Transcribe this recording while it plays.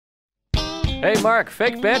Hey, Mark,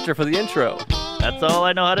 fake banter for the intro. That's all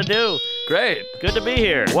I know how to do. Great. Good to be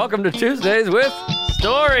here. Welcome to Tuesdays with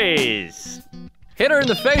Stories. Hit her in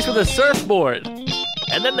the face with a surfboard.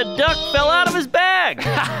 And then the duck fell out of his bag.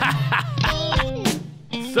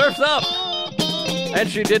 Surf's up. And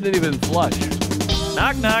she didn't even flush.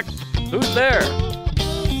 Knock, knock. Who's there?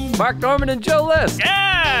 Mark Norman and Joe List.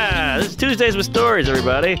 Yeah! This is Tuesdays with Stories,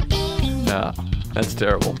 everybody. Nah, that's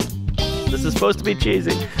terrible. This is supposed to be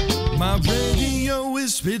cheesy. My radio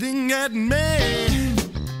is spitting at me.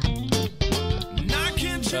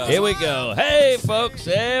 Here we go. Hey, folks.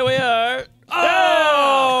 Here we are.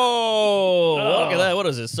 Oh! Look at that. What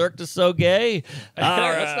is this? Cirque du Soleil?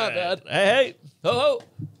 That's not bad. Hey, hey. Ho,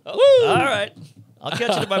 ho. Woo! All right. I'll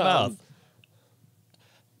catch it in my mouth.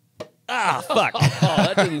 Ah, fuck. Oh,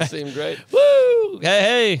 that didn't seem great. Woo!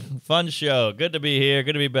 Hey, hey. Fun show. Good to be here.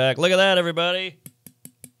 Good to be back. Look at that, everybody.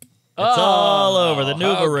 It's all over the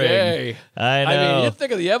Nuva ring. I know. I mean, you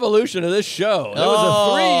think of the evolution of this show. There was a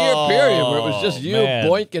 3-year period where it was just you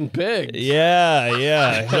boinking pigs. Yeah,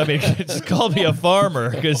 yeah. I mean, just call me a farmer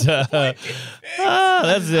because that's the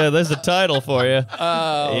title for you.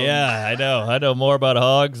 Yeah, I know. I know more about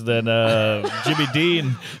hogs than Jimmy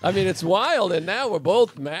Dean. I mean, it's wild, and now we're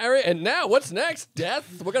both married. And now, what's next?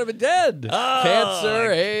 Death? We're gonna be dead.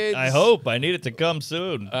 Cancer, AIDS. I hope. I need it to come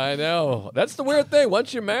soon. I know. That's the weird thing.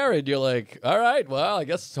 Once you're married, you're like, all right, well, I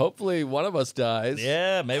guess hopefully one of us dies.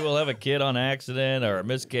 Yeah, maybe we'll have a kid on accident or a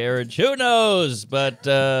miscarriage. Who knows? But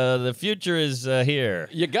the future is here.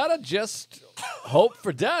 You gotta just hope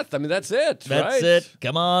for death. I mean, that's it, right? That's it.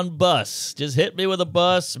 Come on, bus. Just hit me with a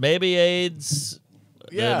bus. Maybe AIDS.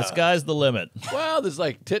 Yeah. The sky's the limit. Well, there's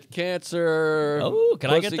like tit cancer. Oh,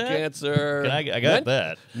 can I get pussy that? cancer. I got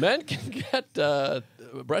that. Men can get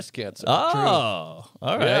breast cancer. Oh,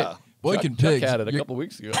 all right. Yeah. Boinkin Chuck pigs. had it a couple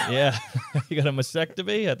weeks ago. Yeah. You got a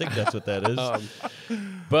mastectomy? I think that's what that is.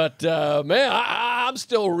 But, man, I'm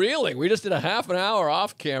still reeling. We just did a half an hour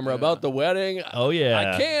off camera about the wedding. Oh,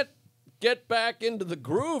 yeah. I can't get back into the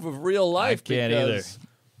groove of real life. I can't either. because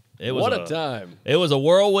It was what a time. It was a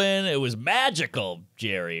whirlwind. It was magical,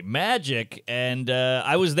 Jerry. Magic. And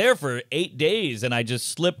I was there for 8 days, and I just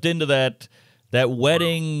slipped into that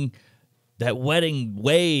wedding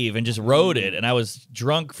wave and just rode it. And I was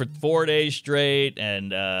drunk for 4 days straight and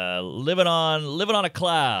living on a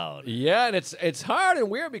cloud. Yeah, and it's hard and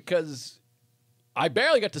weird because I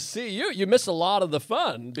barely got to see you. You miss a lot of the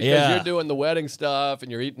fun because you're doing the wedding stuff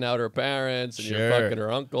and you're eating out her parents and you're fucking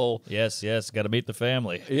her uncle. Yes, got to meet the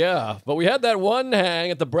family. Yeah, but we had that one hang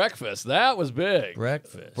at the breakfast. That was big.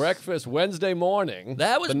 Breakfast Wednesday morning.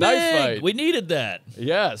 That was the big. knife fight. We needed that.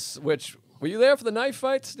 Yes, which... Were you there for the knife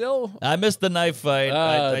fight still? I missed the knife fight.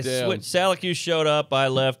 I damn. switched. Salacue showed up. I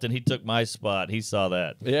left, and he took my spot. He saw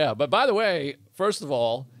that. Yeah, but by the way, first of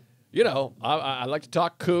all, you know, I like to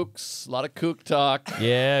talk kooks, a lot of kook talk.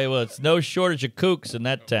 Yeah, well, it's no shortage of kooks in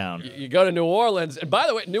that town. You go to New Orleans, and by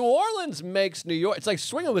the way, New Orleans makes New York. It's like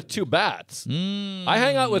swinging with two bats. I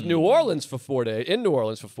hang out with New Orleans for 4 days, in New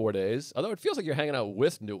Orleans for 4 days. Although it feels like you're hanging out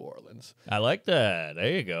with New Orleans. I like that. There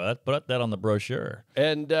you go. Put that on the brochure.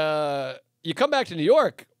 And you come back to New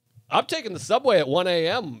York. I'm taking the subway at 1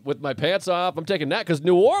 a.m. with my pants off. I'm taking that because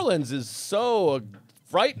New Orleans is so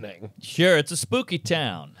frightening. Sure, it's a spooky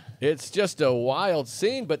town. It's just a wild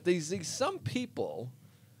scene, but these some people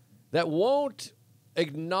that won't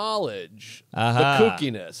acknowledge the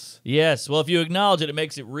kookiness. Yes, well, if you acknowledge it, it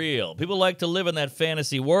makes it real. People like to live in that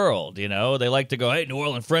fantasy world, you know? They like to go, hey, New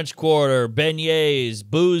Orleans French Quarter, beignets,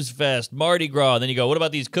 booze fest, Mardi Gras. And then you go, what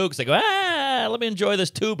about these kooks? They go, let me enjoy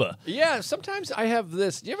this tuba. Yeah, sometimes I have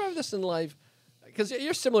this. Do you ever have this in life? Because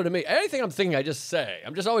you're similar to me. Anything I'm thinking, I just say.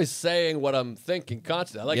 I'm just always saying what I'm thinking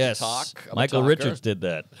constantly. I like to talk. I'm Michael Richards did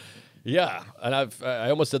that. Yeah, and I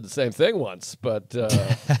almost did the same thing once, but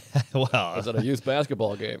Wow. I was at a youth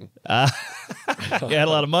basketball game. You had a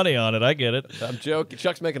lot of money on it. I get it. I'm joking.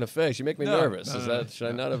 Chuck's making a face. You make me nervous. Should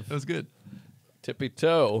I not have? That was good. Tippy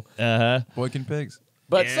toe. Boinkin pigs.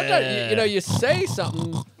 But sometimes you say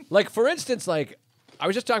something like, for instance, like I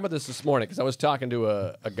was just talking about this morning because I was talking to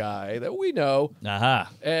a guy that we know.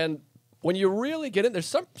 And when you really get in, there's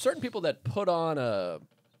some certain people that put on a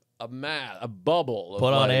bubble.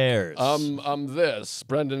 Put on airs. I'm this,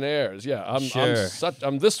 Brendan Ayers. Yeah,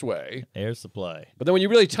 I'm this way. Air supply. But then when you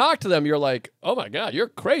really talk to them, you're like, oh my God, you're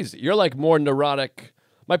crazy. You're like more neurotic.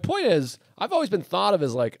 My point is, I've always been thought of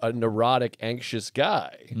as like a neurotic, anxious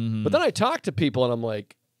guy. But then I talk to people and I'm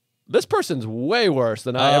like, this person's way worse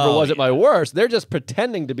than I ever was at my worst. They're just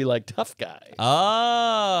pretending to be like tough guy.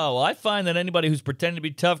 Oh, well, I find that anybody who's pretending to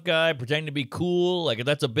be tough guy, pretending to be cool, like if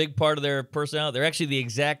that's a big part of their personality, they're actually the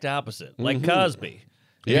exact opposite. Like Cosby.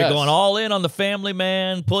 If Yes. you're going all in on the family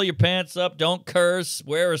man, pull your pants up, don't curse,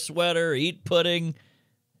 wear a sweater, eat pudding,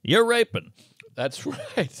 you're raping. That's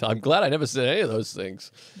right. I'm glad I never said any of those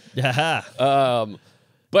things. Yeah.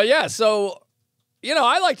 But yeah, so,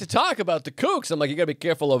 I like to talk about the kooks. I'm like, you got to be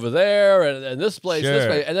careful over there and this place, this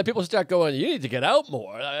Sure. way. And then people start going, you need to get out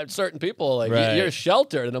more. Certain people, like, Right. you're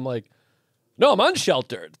sheltered. And I'm like, no, I'm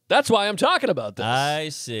unsheltered. That's why I'm talking about this. I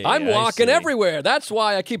see. I'm I walking see. everywhere. That's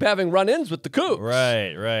why I keep having run-ins with the kooks.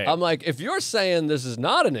 Right. I'm like, if you're saying this is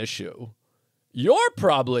not an issue, you're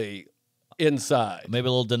probably inside. Maybe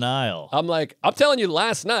a little denial. I'm like, I'm telling you,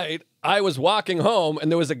 last night, I was walking home,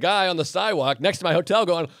 and there was a guy on the sidewalk next to my hotel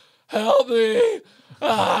going, help me.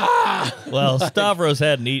 Ah! Well, Stavros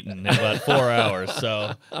hadn't eaten in about 4 hours,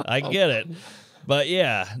 so I get it. But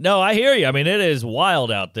yeah, no, I hear you. I mean, it is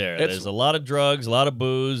wild out there. There's a lot of drugs, a lot of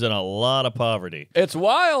booze, and a lot of poverty. It's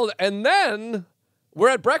wild. And then we're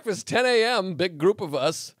at breakfast, 10 a.m., big group of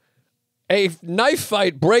us. A knife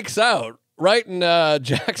fight breaks out right in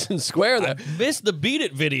Jackson Square there. Missed the Beat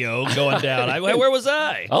It video going down. Where was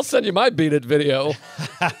I? I'll send you my Beat It video.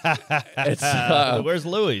 It's Where's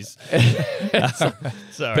Louis?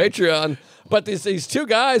 Sorry. Patreon. But these two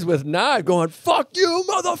guys with knives going, fuck you,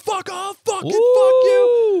 motherfucker, fuck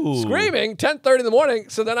you, screaming, 10:30 in the morning.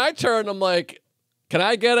 So then I turn, I'm like, can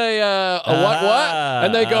I get a what?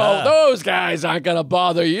 And they go, those guys aren't going to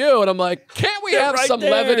bother you. And I'm like, can't we have right some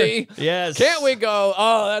there. levity? Yes. Can't we go,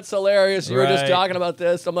 oh, that's hilarious. You were just Right. talking about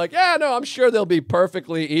this. I'm like, yeah, no, I'm sure they'll be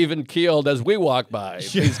perfectly even-keeled as we walk by.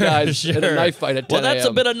 These guys in a knife fight at 10 Well, that's a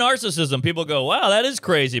a.m. bit of narcissism. People go, wow, that is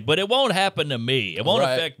crazy, but it won't happen to me. It won't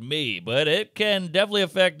Right. affect me, but it can definitely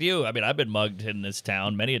affect you. I mean, I've been mugged in this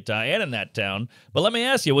town many a time and in that town. But let me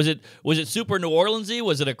ask you, was it super New Orleans-y?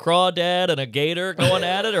 Was it a crawdad and a gator going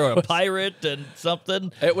at it, or a pirate and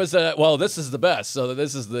something? It was well, this is the best. So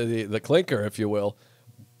this is the clinker, if you will.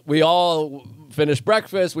 We all finished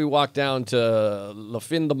breakfast. We walked down to Le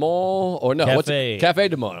Fin de Mont, or no, what's it? Cafe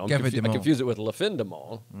de Mont. Cafe de I Mont. confuse it with Le Fin de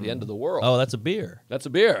Mont, the end of the world. Oh, that's a beer. That's a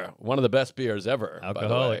beer. One of the best beers ever.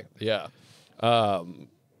 Alcoholic. By the way. Yeah.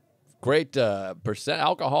 Great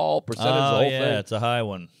alcohol percentage. The whole yeah, thing. it's a high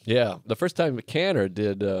one. Yeah. The first time Canner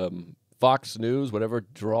did Fox News, whatever.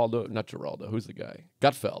 Not Geraldo. Who's the guy?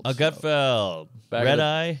 Gutfeld. Gutfeld. Red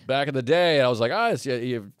Eye. Back in the day, and I was like, it's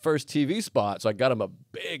your first TV spot. So I got him a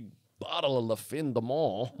big bottle of Le Fin de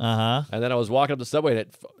Mont. Uh-huh. And then I was walking up the subway, and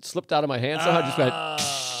it slipped out of my hand somehow. Just went,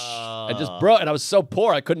 Oh. and just broke. And I was so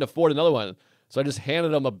poor, I couldn't afford another one. So I just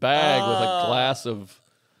handed him a bag with a glass of.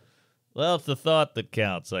 Well, it's the thought that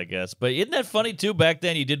counts, I guess. But isn't that funny, too? Back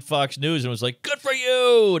then, you did Fox News and it was like, good for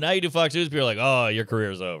you. Now you do Fox News, people are like, oh, your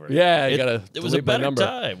career's over. Yeah, you gotta It was a delete my better number.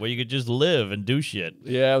 time where you could just live and do shit.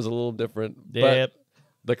 Yeah, it was a little different. Yep. But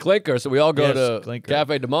the clinker, so we all go Yes, to clinker.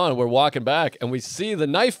 Cafe de Mont, and we're walking back, and we see the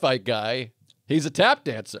knife fight guy. He's a tap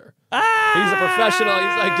dancer. Ah! He's a professional.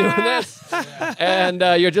 He's like doing this,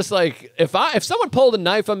 and you're just like, if someone pulled a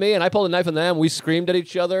knife on me and I pulled a knife on them, we screamed at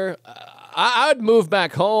each other. I'd move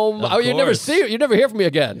back home. Of You'd never course. see you. You'd never hear from me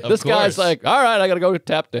again. Of This guy's course. like, all right, I got to go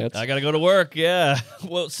tap dance. I got to go to work, yeah.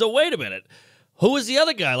 Well, so wait a minute. Who was the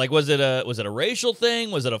other guy? Like, was it a racial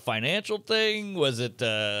thing? Was it a financial thing? Was it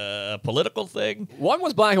a political thing? One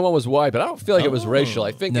was black and one was white, but I don't feel like it was racial.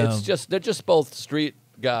 I think No. it's just they're just both street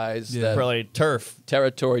guys. Yeah. That Probably turf.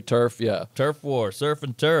 territory turf. Yeah. Turf war, surf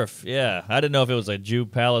and turf. Yeah. I didn't know if it was a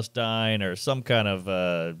Jew-Palestine or some kind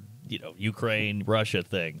of, Ukraine-Russia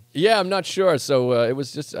thing. Yeah, I'm not sure. So it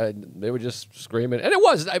was just they were just screaming, and it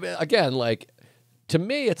was. I mean, again, like to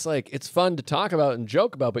me, it's like it's fun to talk about and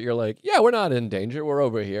joke about, but you're like, yeah, we're not in danger. We're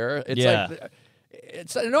over here. It's Yeah. like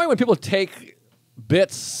it's annoying when people take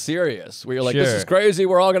bits serious. Where you're like, this Sure. is crazy.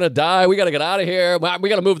 We're all gonna die. We got to get out of here. We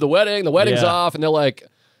got to move the wedding. The wedding's Yeah. off, and they're like,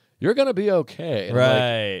 you're gonna be okay. And I'm like,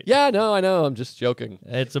 Right. yeah, no, I know. I'm just joking.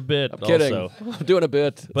 It's a bit I'm kidding. also. I'm doing a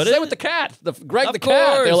bit. But Same it- with the cat. Greg Of the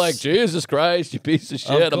cat. They're course. like, Jesus Christ, you piece of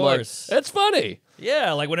shit. I'm like, course. it's funny.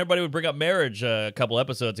 Yeah, like when everybody would bring up marriage a couple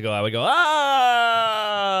episodes ago, I would go,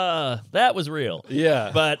 that was real.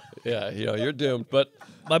 Yeah. But Yeah, you're doomed. But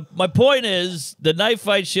my point is, the knife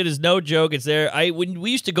fight shit is no joke. It's there. When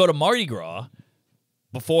we used to go to Mardi Gras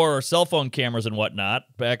before cell phone cameras and whatnot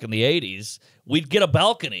back in the 80s, we'd get a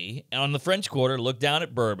balcony on the French Quarter, look down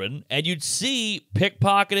at Bourbon, and you'd see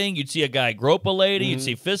pickpocketing. You'd see a guy grope a lady. You'd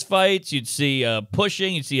see fist fights. You'd see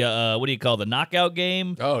pushing. You'd see what do you call the knockout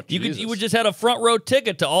game? Oh, you Jesus. would just had a front row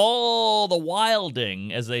ticket to all the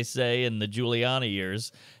wilding, as they say in the Giuliani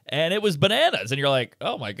years. And it was bananas. And you're like,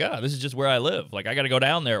 oh, my God, this is just where I live. Like, I got to go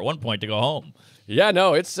down there at one point to go home. yeah,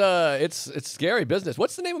 no, it's scary business.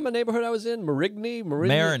 What's the name of my neighborhood I was in? Marigny?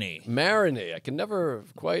 Marigny. Marigny. I can never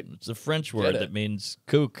quite. It's a French word. word it. that means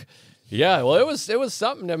kook. Yeah, well, it was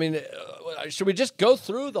something. I mean, should we just go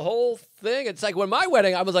through the whole thing? It's like when my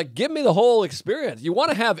wedding, I was like, give me the whole experience. You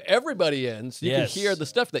want to have everybody in so you Yes. can hear the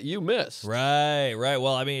stuff that you missed. Right. Well,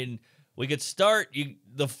 I mean, we could start.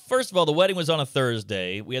 First of all, the wedding was on a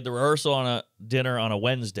Thursday. We had the rehearsal on a dinner on a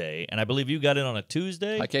Wednesday, and I believe you got in on a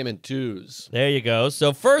Tuesday. I came in twos. There you go.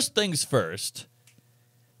 So first things first,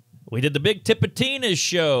 we did the big Tipitina's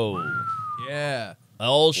show. Yeah.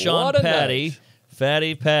 Old Sean What a Patty, night.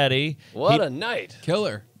 Fatty Patty. What a night.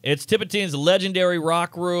 Killer. It's Tipitina's legendary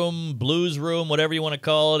rock room, blues room, whatever you want to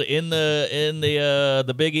call it, in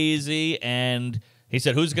the Big Easy. And he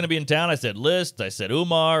said, "Who's going to be in town?" I said, "List." I said,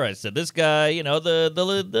 "Umar." I said, "This guy." You know,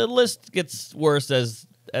 the list gets worse as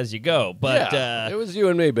you go. But yeah, it was you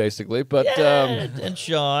and me basically. But and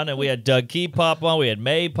Sean, and we had Doug Key pop on, we had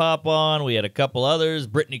May pop on, we had a couple others,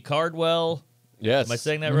 Brittany Cardwell. yes, Am I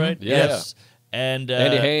saying that right? Yeah. Yes. And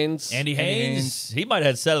Andy Haynes. Andy Haynes. He might have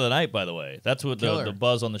had set of the night, by the way. That's what the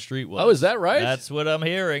buzz on the street was. Oh, is that right? That's what I'm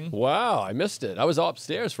hearing. Wow, I missed it. I was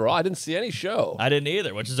upstairs for all. I didn't see any show. I didn't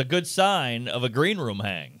either, which is a good sign of a green room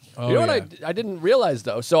hang. Oh, You know yeah. what I didn't realize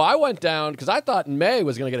though? So I went down because I thought May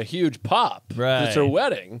was going to get a huge pop. 'Cause it's her Right.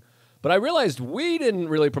 wedding. But I realized we didn't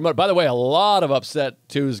really promote it. By the way, a lot of upset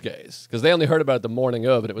Tuesdays because they only heard about it the morning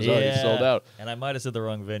of and it was already sold out. And I might have said the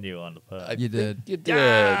wrong venue on the pod. You did. You did,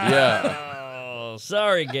 yeah. Oh,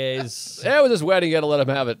 sorry, gays. It was his wedding. You got to let him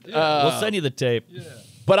have it. We'll send you the tape.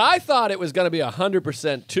 But I thought it was going to be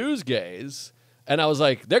 100% Tuesdays. And I was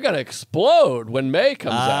like, they're going to explode when May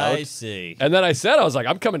comes out. I see. And then I said, I was like,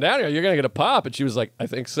 I'm coming down here. You're going to get a pop. And she was like, I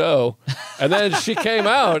think so. And then she came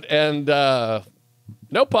out and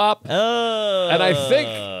no pop. Oh. And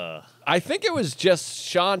I think it was just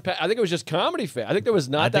Sean. I think it was just comedy fan. I think there was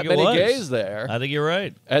I not that think it many was. gays there. I think you're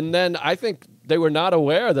right. And then I think they were not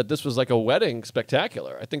aware that this was like a wedding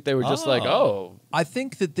spectacular. I think they were just like, oh, I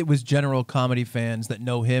think that it was general comedy fans that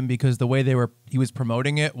know him because the way he was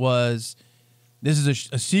promoting it was, this is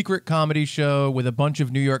a secret comedy show with a bunch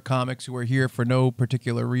of New York comics who are here for no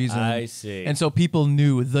particular reason. I see. And so people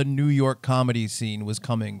knew the New York comedy scene was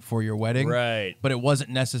coming for your wedding. Right. But it wasn't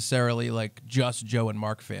necessarily like just Joe and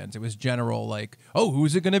Mark fans. It was general like, oh,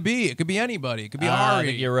 who's it going to be? It could be anybody. It could be I Ari.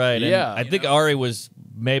 think you're right. And Yeah. I think Ari was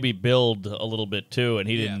maybe billed a little bit too, and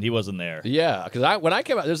he didn't. He wasn't there. yeah. Because when I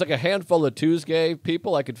came out, there's like a handful of Tuesday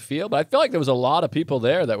people I could feel, but I feel like there was a lot of people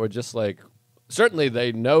there that were just like, certainly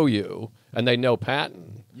they know you and they know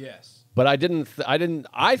Patton. Yes. But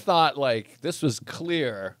I thought like this was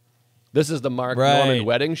clear. This is the Mark Right. Norman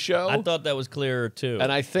wedding show. I thought that was clearer too.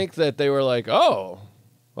 And I think that they were like, oh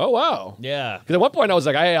wow. yeah. Because at one point I was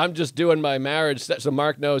like, hey, I'm just doing my marriage set so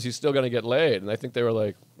Mark knows he's still going to get laid. And I think they were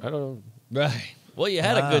like, I don't know. Right. Well, you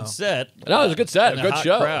had a Wow. good set. No, it was a good set, And a good hot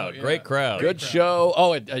show. crowd. Great crowd. Good show.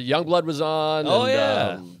 Oh, Youngblood was on. Oh, and,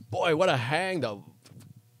 yeah. boy, what a hang, though.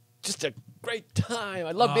 Just a great time.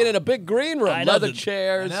 I love being in a big green room. I know Leather the-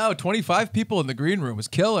 chairs. No, 25 people in the green room was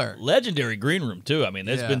killer. Legendary green room too. I mean,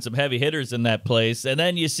 there's Yeah. been some heavy hitters in that place, and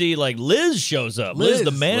then you see like Liz shows up. Liz, the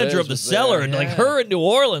manager Liz of the was cellar, there, and like yeah. her in New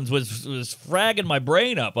Orleans was fragging my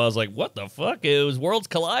brain up. I was like, what the fuck? It was worlds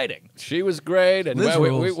colliding. She was great, and Liz we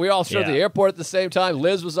rules. all showed Yeah. the airport at the same time.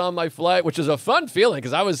 Liz was on my flight, which was a fun feeling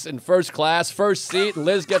because I was in first class, first seat, and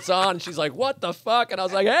Liz gets on, and she's like, "What the fuck?" And I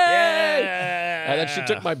was like, "Hey!" And then she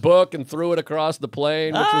took my book and threw it across the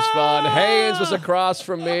plane, which was fun. Haynes was across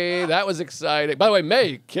from me. That was exciting. By the way,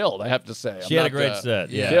 May killed. I have to say, She had a great set.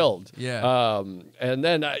 Yeah. Killed. Yeah. And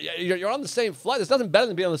then you're on the same flight. There's nothing better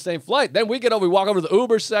than being on the same flight. Then we walk over to the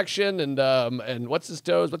Uber section, and what's his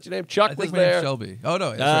toes? What's your name? Chuck I was think my name's there. Shelby. Oh,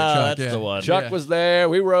 no. That's right, Chuck. That's yeah. the one. Chuck Yeah. was there.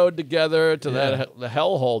 We rode together to Yeah. the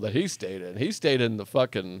hellhole that he stayed in. He stayed in the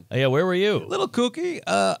fucking. Yeah, where were you? Little kooky.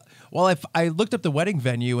 Well, I looked up the wedding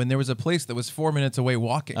venue, and there was a place that was 4 minutes away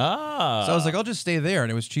walking. Ah. So I was like, I'll just stay there, and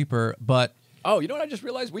it was cheaper. But, Oh, you know what I just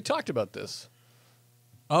realized? We talked about this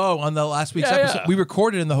on the last week's Yeah, episode, yeah. we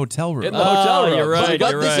recorded in the hotel room. in the hotel room. you're right,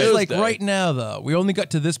 But you're this right. is like Tuesday. right now, though. We only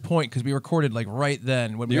got to this point because we recorded like right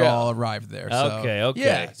then when we Yeah. all arrived there. So, Okay.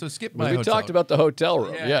 Yeah, so skip my We hotel talked about the hotel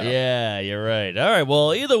room. Yeah. Yeah, you're right. All right.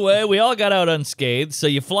 Well, either way, we all got out unscathed. So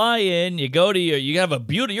you fly in, you go to you have a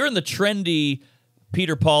beauty. You're in the trendy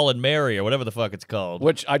Peter, Paul, and Mary, or whatever the fuck it's called.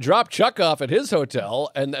 Which I dropped Chuck off at his hotel,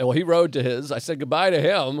 and he rode to his. I said goodbye to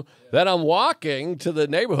him. Then I'm walking to the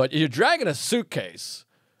neighborhood. You're dragging a suitcase,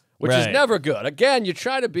 which is Right. never good. Again, you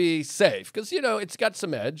try to be safe because, it's got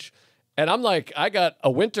some edge. And I'm like, I got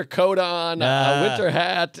a winter coat on, a winter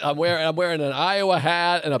hat. I'm wearing an Iowa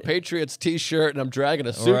hat and a Patriots T-shirt, and I'm dragging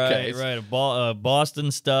a suitcase. Right.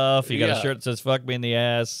 Boston stuff. You got a Yeah. shirt that says "fuck me in the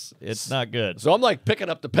ass." It's not good. So I'm like picking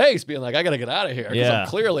up the pace, being like, I got to get out of here because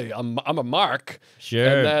Yeah. I'm a mark. Sure,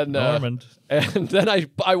 And then, Normand. And then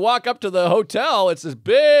I walk up to the hotel. It's this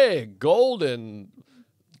big golden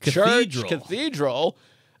cathedral,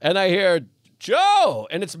 and I hear Joe,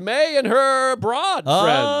 and it's May and her broad Oh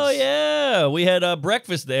friends. yeah, we had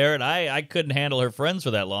breakfast there, and I couldn't handle her friends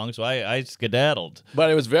for that long, so I skedaddled.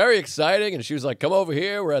 But it was very exciting, and she was like, come over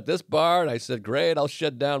here. We're at this bar. And I said, great, I'll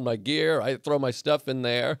shed down my gear. I throw my stuff in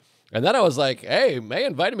there. And then I was like, hey, May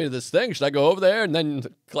invited me to this thing. Should I go over there? And then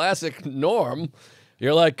classic Norm,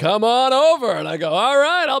 you're like, come on over. And I go, all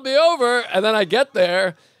right, I'll be over. And then I get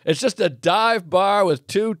there. It's just a dive bar with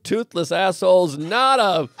two toothless assholes, not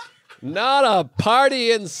a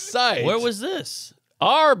party in sight. Where was this?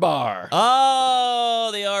 Our bar. Oh,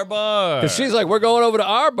 the R bar. Because she's like, we're going over to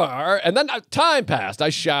our bar. And then time passed. I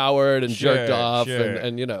showered and Sure, jerked off sure.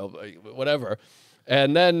 and you know, whatever.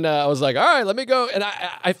 And then I was like, all right, let me go. And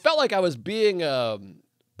I felt like I was being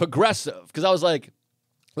progressive because I was like,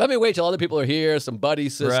 let me wait till other people are here, some buddy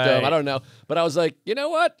system. Right. I don't know. But I was like, you know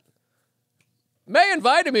what? May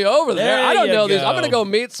invited me over there. There I don't you know these. I'm go. going to go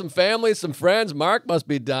meet some family, some friends. Mark must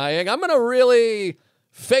be dying. I'm going to really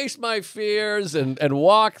face my fears and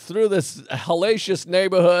walk through this hellacious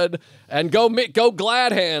neighborhood and go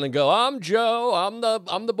glad hand and go, I'm Joe.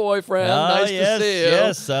 I'm the boyfriend. Nice yes, to see you.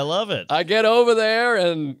 Yes, I love it. I get over there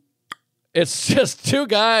and it's just two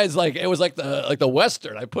guys. Like it was like the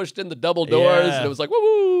Western. I pushed in the double doors Yeah. and it was like woo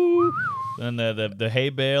woo. And the hay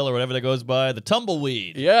bale or whatever that goes by, the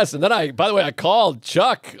tumbleweed. Yes, and then by the way, I called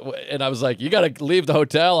Chuck and I was like, you got to leave the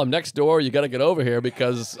hotel. I'm next door. You got to get over here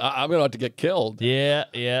because I'm going to have to get killed. Yeah.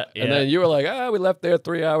 And then you were like, we left there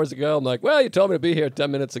 3 hours ago. I'm like, well, you told me to be here 10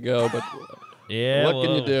 minutes ago, but Yeah, what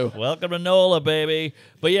can you do? Welcome to NOLA, baby.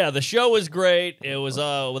 But yeah, the show was great. It was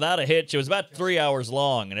without a hitch. It was about 3 hours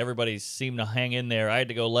long, and everybody seemed to hang in there. I had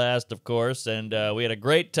to go last, of course, and we had a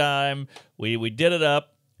great time. We did it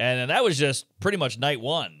up, and that was just pretty much night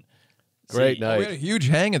one. Great See, night. We had a huge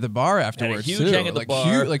hang at the bar afterwards. huge too. hang at the like,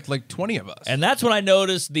 bar. like 20 of us. And that's when I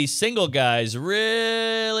noticed the single guys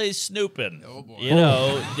really snooping. Oh, boy. You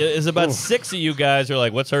know, there's about 6 of you guys who are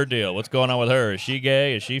like, what's her deal? What's going on with her? Is she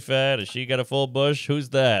gay? Is she fat? Has she got a full bush? Who's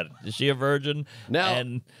that? Is she a virgin? Now-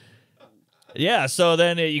 And yeah, so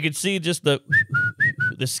then you could see just the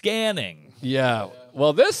scanning. Yeah.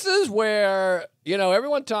 Well, this is where,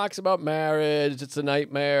 everyone talks about marriage. It's a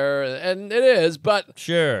nightmare, and it is. But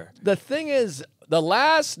Sure. the thing is, the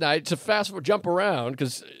last night, to jump around,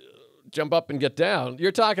 because jump up and get down,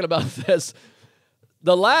 you're talking about this.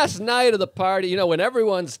 The last night of the party, when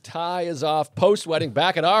everyone's tie is off post-wedding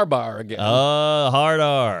back at our bar again. Hard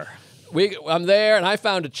R. I'm there, and I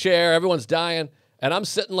found a chair. Everyone's dying. And I'm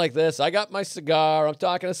sitting like this. I got my cigar. I'm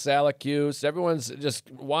talking to Salacuse. Everyone's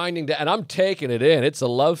just winding down. And I'm taking it in. It's a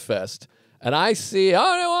love fest. And I see,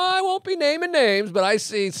 I won't be naming names, but I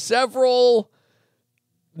see several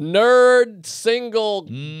nerd single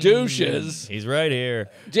douches He's right here.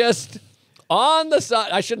 just on the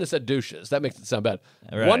side. I shouldn't have said douches. That makes it sound bad.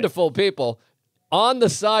 Right. Wonderful people on the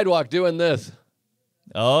sidewalk doing this.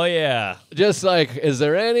 Oh, yeah. Just like, is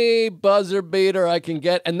there any buzzer beater I can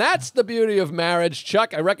get? And that's the beauty of marriage.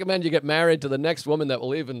 Chuck, I recommend you get married to the next woman that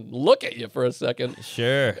will even look at you for a second.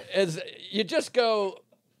 Sure. Is you just go,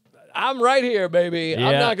 I'm right here, baby. I'm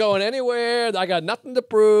Yeah. not going anywhere. I got nothing to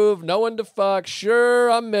prove, no one to fuck.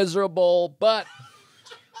 Sure, I'm miserable, but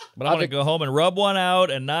But I want to go home and rub one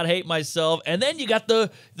out and not hate myself. And then you got the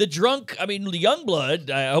drunk, the Youngblood.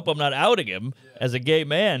 I hope I'm not outing him as a gay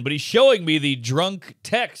man, but he's showing me the drunk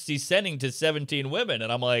text he's sending to 17 women.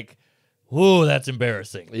 And I'm like, ooh, that's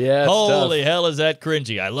embarrassing. Yeah, it's holy tough. hell, is that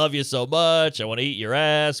cringy? I love you so much. I want to eat your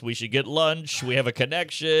ass. We should get lunch. We have a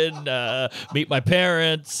connection. Meet my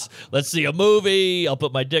parents. Let's see a movie. I'll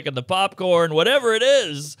put my dick in the popcorn, whatever it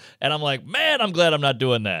is. And I'm like, man, I'm glad I'm not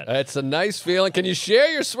doing that. it's a nice feeling. Can you share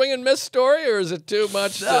your swing and miss story, or is it too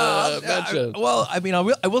much to mention? Well,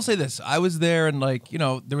 I will say this. I was there, and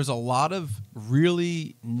there was a lot of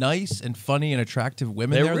really nice and funny and attractive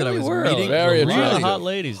women There there that I really was were. meeting. Very a lot of attractive. hot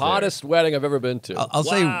ladies there. Hottest wedding I've ever been to. I'll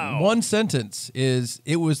say Wow. one sentence is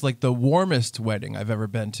it was like the warmest wedding I've ever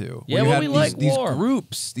been to. Yeah, where you well, had we these,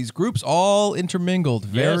 like these groups all intermingled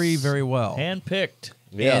very, Yes. very well. Handpicked.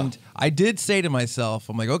 Yeah. And I did say to myself,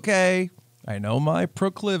 I'm like, okay, I know my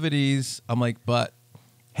proclivities. I'm like, but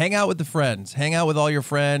hang out with the friends. Hang out with all your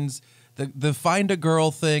friends. the find a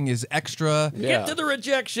girl thing is extra. Yeah. Get to the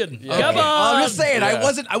rejection. Yeah. Come Okay. on. I'm just saying, Yeah.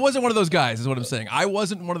 I wasn't one of those guys. Is what I'm saying. I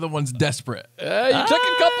wasn't one of the ones desperate. You took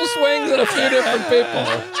a couple swings at a few different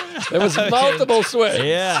people. There was multiple swings.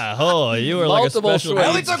 Yeah. Oh, you were Multiple like a special swings. I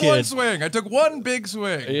only needs took kid. one swing. I took one big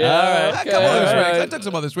swing. Yeah, A okay, couple other all swings. right. I took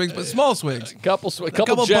some other swings, but small swings. Couple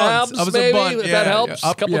couple jabs, bunts. I was a maybe bunt, if yeah, that helps. yeah,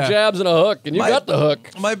 up, couple yeah. jabs and a hook, and you got the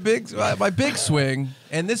hook. My big swing,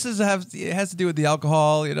 and this it has to do with the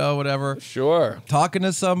alcohol, whatever. Sure. Talking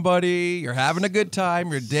to somebody, you're having a good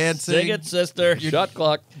time, you're dancing. Sing it, sister. Shot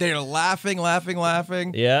clock. They're laughing.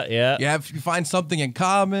 Yeah. You find something in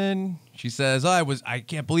common. She says, I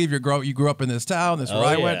can't believe you grew up in this town. This is where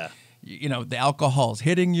I yeah. went. The alcohol's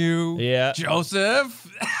hitting you. Yeah. Joseph.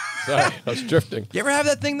 Sorry, I was drifting. You ever have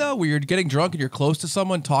that thing though, where you're getting drunk and you're close to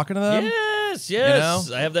someone talking to them?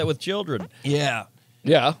 Yes. I have that with children. Yeah.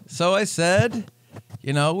 Yeah. So I said,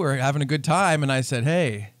 we're having a good time, and I said,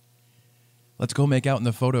 hey, let's go make out in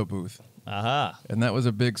the photo booth. Aha. And that was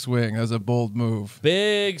a big swing. That was a bold move.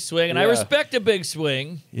 Big swing, and I Yeah. respect a big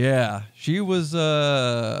swing. Yeah. She was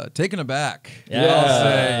taken aback. Yeah. I'll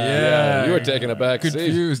say. Yeah. You were taking a back seat.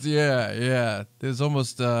 confused. Yeah. There's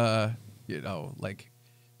almost like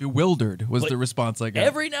bewildered was But the response I got.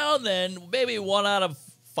 Every now and then, maybe 1 out of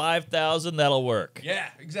 5,000, that'll work. Yeah,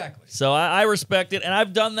 exactly. So I respect it, and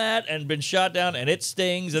I've done that and been shot down, and it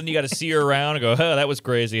stings. And you got to see her around and go, "Huh, that was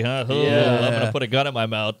crazy, huh? Oh, Yeah. I'm gonna put a gun in my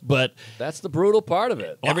mouth." But That's the brutal part of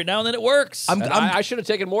it. every now and then it works. And I should have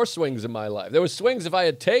taken more swings in my life. There was swings if I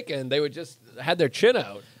had taken, they would just had their chin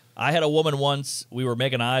out. I had a woman once. We were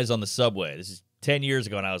making eyes on the subway. This is 10 years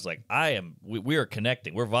ago, and I was like, we are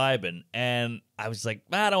connecting, we're vibing, and I was like,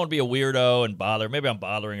 I don't want to be a weirdo and bother. Maybe I'm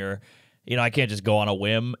bothering her. I can't just go on a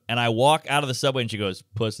whim. And I walk out of the subway, and she goes,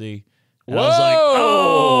 "Pussy." And I was like,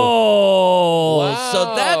 oh. Wow.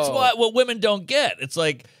 So that's what women don't get. It's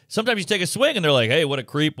like sometimes you take a swing, and they're like, hey, what a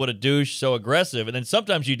creep, what a douche, so aggressive. And then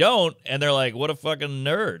sometimes you don't, and they're like, what a fucking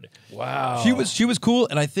nerd. Wow. She was cool,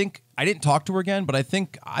 and I think I didn't talk to her again, but I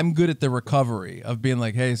think I'm good at the recovery of being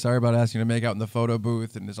like, hey, sorry about asking you to make out in the photo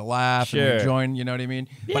booth, and there's a laugh, Sure. and we join, you know what I mean?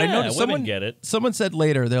 But I Yeah, noticed women get it. Someone said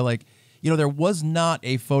later, they're like, there was not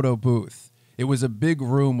a photo booth. It was a big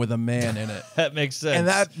room with a man in it. That makes sense. And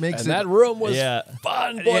that makes And it... that room was Yeah.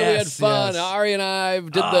 fun. Boy, we had Yes, fun. yes. Ari and I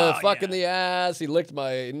did the fuck in the ass. He licked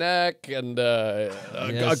my neck and Yes,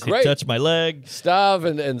 a he great touched my leg. stuff.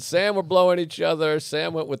 And Sam were blowing each other.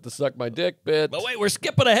 Sam went with the suck my dick bit. But wait, we're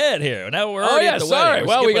skipping ahead here. Now we're Oh already yeah, at the sorry. wedding. We're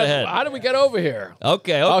Well, we skipping got. ahead. How did we get over here?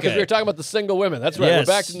 Okay. Oh, because we were talking about the single women. That's right. Yes,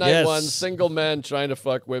 We're back to night yes. one. Single men trying to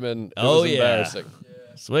fuck women. It Oh, was yeah. embarrassing.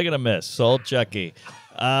 Swing and a miss. Old Chucky.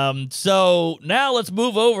 So now let's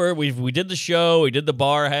move over. We did the show. We did the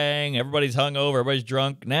bar hang. Everybody's hungover. Everybody's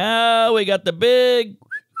drunk. Now we got the big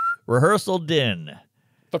rehearsal din.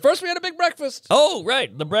 But first, we had a big breakfast. Oh,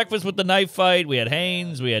 right. The breakfast with the knife fight. We had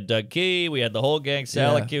Haynes. We had Doug Key. We had the whole gang, it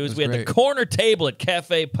Salacuse. was We had great. the corner table at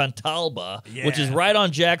Cafe Pantalba, which is right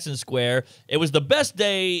on Jackson Square. It was the best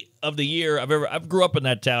day of the year I've grew up in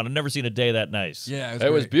that town. I've never seen a day that nice. Yeah, It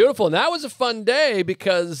was great. beautiful. And that was a fun day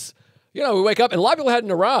because, we wake up and a lot of people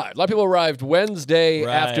hadn't arrived. A lot of people arrived Wednesday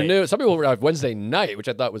Right. afternoon. Some people arrived Wednesday night, which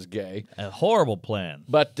I thought was gay. A horrible plan.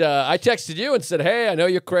 But I texted you and said, hey, I know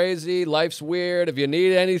you're crazy. Life's weird. If you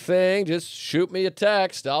need anything, just shoot me a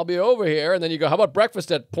text. I'll be over here. And then you go, how about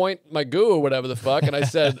breakfast at Point My Goo or whatever the fuck? And I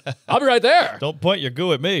said, I'll be right there. Don't point your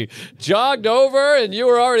goo at me. Jogged over and you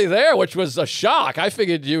were already there, which was a shock. I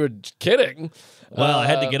figured you were kidding. Well, I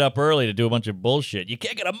had to get up early to do a bunch of bullshit. You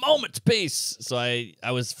can't get a moment's peace. So I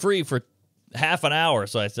was free for half an hour.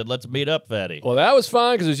 So I said, let's meet up, fatty. Well, that was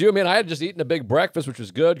fun because it was you and me, and I had just eaten a big breakfast, which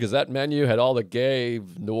was good because that menu had all the gay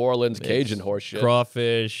New Orleans Cajun horse shit.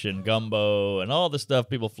 Crawfish and gumbo and all the stuff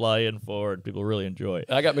people fly in for and people really enjoy.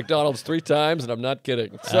 I got McDonald's 3 times, and I'm not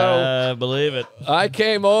kidding. So Believe it. I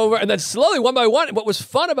came over, and then slowly, one by one, what was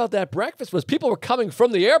fun about that breakfast was people were coming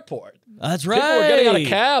from the airport. That's right. People were getting out of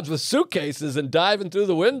cabs with suitcases and diving through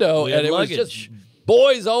the window, We had and it luggage. was just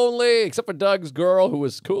boys only, except for Doug's girl, who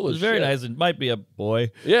was cool It as was very shit. nice. It might be a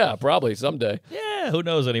boy. Yeah, probably someday. Yeah, who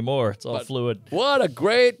knows anymore? It's all fluid. What a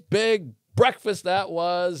great big breakfast that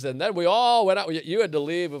was. And then we all went out. You had to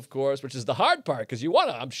leave, of course, which is the hard part because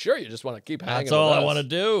I'm sure you just want to keep hanging That's all with I us. want to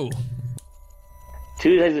do.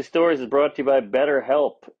 Tuesdays of Stories is brought to you by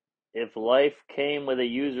BetterHelp. If life came with a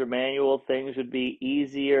user manual, things would be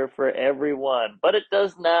easier for everyone, but it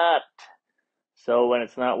does not. So when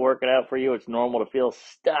it's not working out for you, it's normal to feel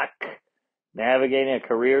stuck. Navigating a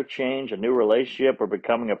career change, a new relationship, or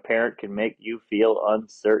becoming a parent can make you feel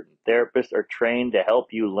uncertain. Therapists are trained to help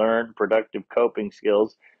you learn productive coping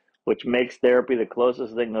skills, which makes therapy the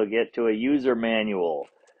closest thing they'll get to a user manual.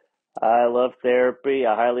 I love therapy.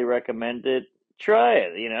 I highly recommend it. Try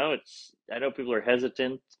it. I know people are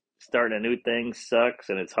hesitant. Starting a new thing sucks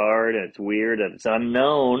and it's hard and it's weird and it's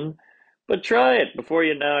unknown. But try it before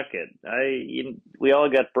you knock it. We all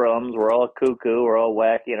got problems. We're all cuckoo. We're all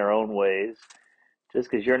wacky in our own ways. Just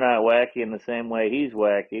because you're not wacky in the same way he's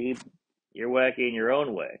wacky, you're wacky in your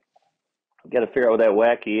own way. You got to figure out what that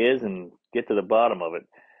wacky is and get to the bottom of it.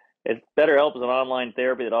 BetterHelp is an online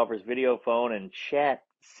therapy that offers video, phone, and chat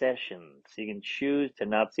sessions. You can choose to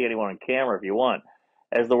not see anyone on camera if you want.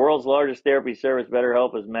 As the world's largest therapy service,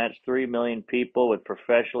 BetterHelp has matched 3 million people with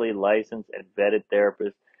professionally licensed and vetted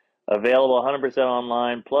therapists. Available 100%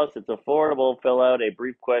 online. Plus, it's affordable. Fill out a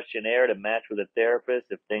brief questionnaire to match with a therapist.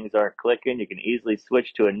 If things aren't clicking, you can easily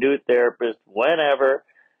switch to a new therapist whenever.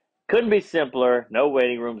 Couldn't be simpler. No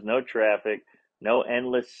waiting rooms, no traffic, no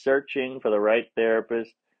endless searching for the right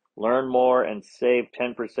therapist. Learn more and save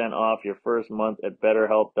 10% off your first month at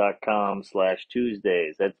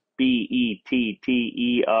betterhelp.com/Tuesdays. That's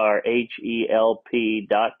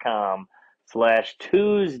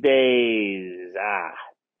BETTERHELP.com/Tuesdays.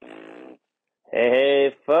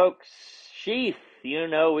 Hey, folks. Sheath.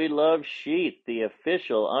 We love Sheath, the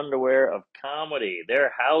official underwear of comedy.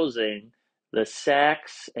 They're housing the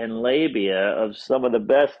sacks and labia of some of the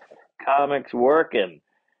best comics working.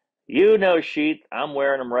 Sheath. I'm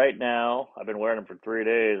wearing them right now. I've been wearing them for 3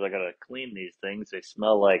 days. I gotta clean these things. They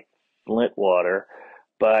smell like Flint water.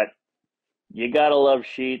 But you gotta love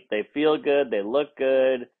Sheath. They feel good. They look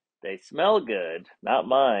good. They smell good. Not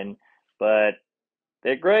mine. But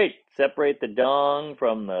they're great. Separate the dong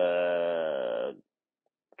from the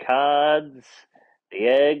cods, the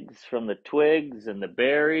eggs from the twigs, and the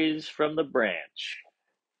berries from the branch.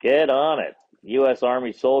 Get on it. U.S.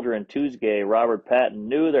 Army soldier and Tuesday Robert Patton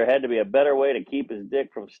knew there had to be a better way to keep his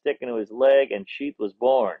dick from sticking to his leg, and Sheath was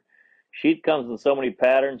born. Sheath comes in so many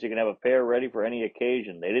patterns you can have a pair ready for any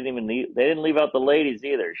occasion. They didn't leave out the ladies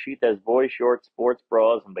either. Sheath has boy shorts, sports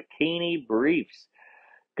bras, and bikini briefs.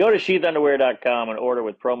 Go to sheathunderwear.com and order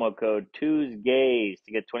with promo code Tuesdays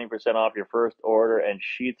to get 20% off your first order and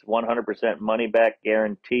Sheath's 100% money back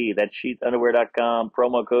guarantee. That's sheathunderwear.com,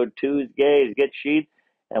 promo code Tuesdays. Get Sheath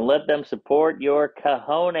and let them support your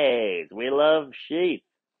cojones. We love Sheath.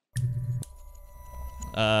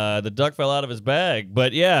 The duck fell out of his bag.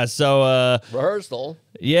 But yeah, so Rehearsal.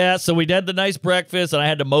 yeah, so we had the nice breakfast, and I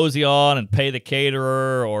had to mosey on and pay the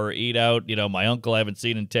caterer or eat out. My uncle I haven't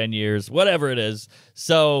seen in 10 years, whatever it is.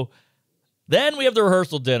 So then we have the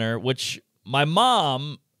rehearsal dinner, which my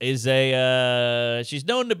mom is she's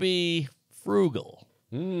known to be frugal.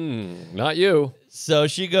 Not you. So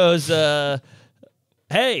she goes,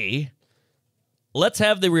 hey, let's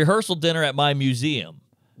have the rehearsal dinner at my museum.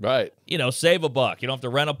 Right. Save $1. You don't have to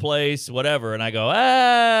rent a place, whatever. And I go,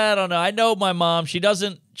 I don't know. I know my mom. She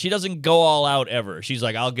doesn't go all out ever. She's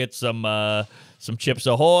like, I'll get some Chips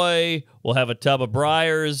Ahoy. We'll have a tub of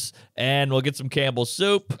Breyers, and we'll get some Campbell's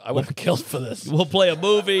soup. I would have killed for this. We'll play a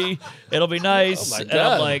movie. It'll be nice. Oh my And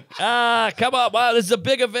I'm God. like, come on, wow, this is a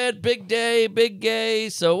big event, big day, big gay.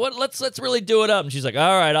 So let's really do it up. And she's like,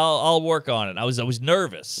 all right, I'll work on it. I was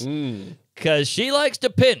nervous because she likes to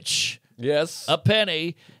pinch Yes. a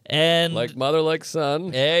penny. And Like mother, like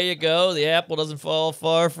son. there you go. The apple doesn't fall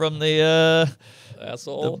far from the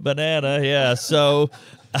Asshole. banana. Yeah. So,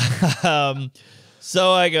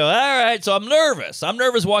 so I go, all right. So I'm nervous. I'm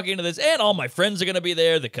nervous walking into this, and all my friends are going to be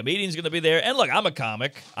there. The comedian's going to be there. And look, I'm a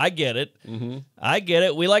comic. I get it. I get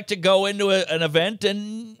it. We like to go into an event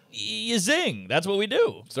and you zing. That's what we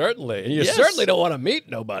do. Certainly. And you Yes. certainly don't want to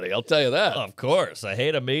meet nobody. I'll tell you that. Of course. I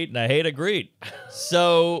hate a meet and I hate a greet.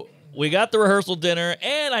 So we got the rehearsal dinner,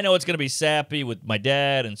 and I know it's going to be sappy with my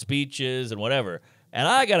dad and speeches and whatever. And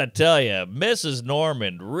I got to tell you, Mrs.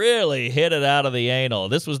 Norman really hit it out of the anal.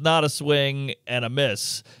 This was not a swing and a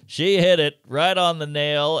miss. She hit it right on the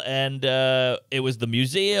nail, and it was the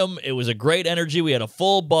museum. It was a great energy. We had a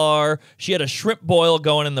full bar. She had a shrimp boil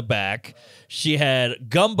going in the back. She had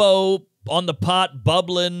gumbo on the pot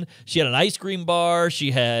bubbling. She had an ice cream bar.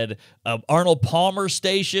 She had an Arnold Palmer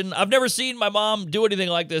station. I've never seen my mom do anything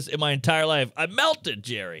like this in my entire life. I melted,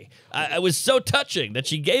 Jerry. I was so touching that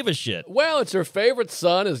she gave a shit. Well, it's her favorite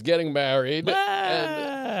son is getting married.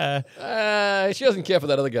 And she doesn't care for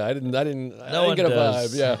that other guy. I didn't one get a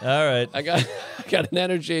does. vibe. Yeah. All right. I got an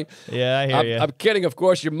energy. Yeah, I hear you. I'm kidding, of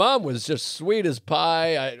course. Your mom was just sweet as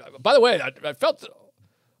pie. By the way, I felt,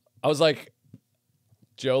 I was like,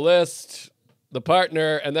 Joe List, the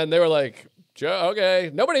partner, and then they were like, Joe,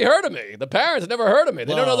 okay. Nobody heard of me. The parents never heard of me.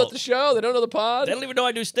 They don't know Well, the show. They don't know the pod. They don't even know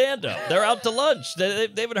I do stand-up. They're out to lunch. They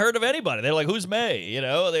haven't heard of anybody. They're like, who's May? You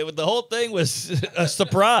know, the whole thing was a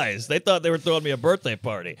surprise. They thought they were throwing me a birthday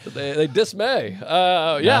party. They dismay.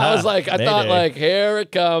 I was like, I thought, Mayday. like, here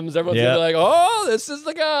it comes. Everyone's going to be like, oh, this is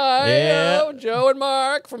the guy. Yeah. You know, Joe and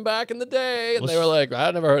Mark from back in the day. And they were like,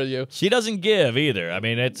 I never heard of you. She doesn't give either. I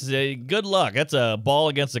mean, it's good luck. That's a ball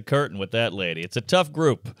against the curtain with that lady. It's a tough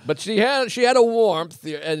group. But she had a warmth,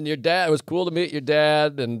 and your dad, it was cool to meet your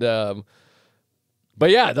dad, and but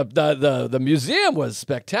yeah, the museum was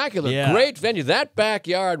spectacular. Yeah. Great venue. That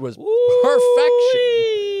backyard was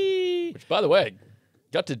perfection. Which, by the way,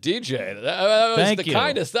 got to DJ. That was Thank the you.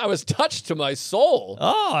 kindest. I was touched to my soul.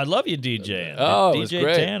 Oh, I love you DJing. Oh, it DJ was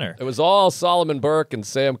great. Tanner. It was all Solomon Burke and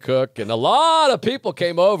Sam Cooke, and a lot of people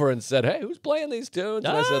came over and said, "Hey, who's playing these tunes?"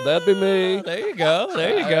 And I said, "That'd be me." There you go.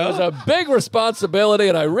 There you It go. was a big responsibility,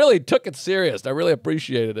 and I really took it serious. I really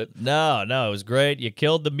appreciated it. No, it was great. You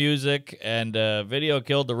killed the music, and video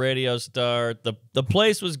killed the radio star. The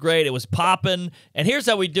place was great. It was popping. And here's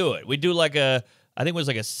how we do it. We do I think it was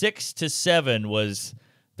like a 6 to 7 was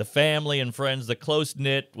the family and friends, the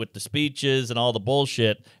close-knit with the speeches and all the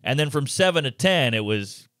bullshit. And then from 7 to 10, it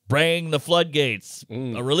was bring the floodgates,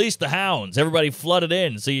 release the hounds. Everybody flooded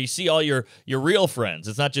in. So you see all your real friends.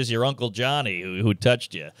 It's not just your Uncle Johnny who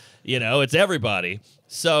touched you. You know, it's everybody.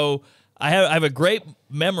 So I have a great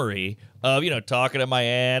memory of, talking to my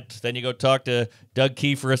aunt. Then you go talk to Doug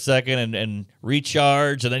Key for a second and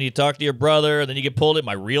recharge. And then you talk to your brother. And then you get pulled in.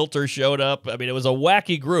 My realtor showed up. I mean, it was a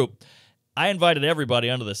wacky group. I invited everybody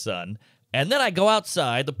under the sun. And then I go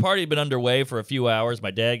outside. The party had been underway for a few hours.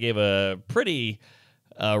 My dad gave a pretty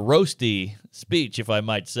roasty speech, if I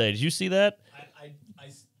might say. Did you see that?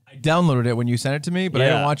 I downloaded it when you sent it to me, but I Yeah.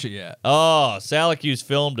 didn't watch it yet. Oh, Salacuse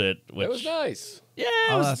filmed it. Which, It was nice. Yeah,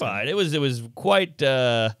 it was awesome. fine. It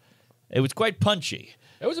was quite punchy.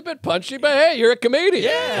 It was a bit punchy, but hey, you're a comedian.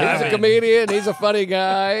 Yeah, He's I a mean- comedian. He's a funny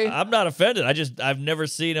guy. I'm not offended. I've never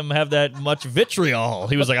seen him have that much vitriol.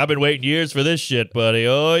 He was like, I've been waiting years for this shit, buddy.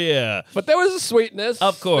 Oh, yeah. But there was a sweetness.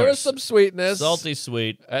 Of course. There was some sweetness. Salty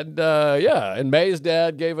sweet. And and May's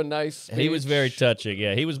dad gave a nice speech. He was very touching.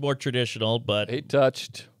 Yeah, he was more traditional, but He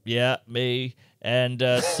touched. yeah, me. And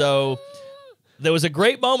so there was a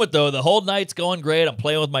great moment, though. The whole night's going great. I'm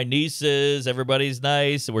playing with my nieces. Everybody's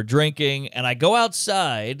nice. We're drinking. And I go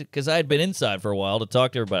outside, because I had been inside for a while to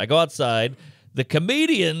talk to everybody. I go outside. The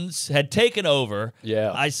comedians had taken over.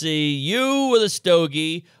 Yeah. I see you with a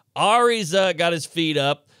stogie. Ari's got his feet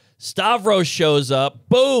up. Stavros shows up.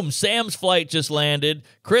 Boom. Sam's flight just landed.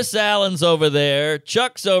 Chris Allen's over there.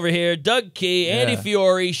 Chuck's over here. Doug Key, Andy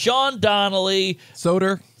Fiore, Sean Donnelly,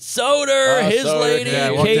 Soder. Soder, his Soder. lady, Yeah,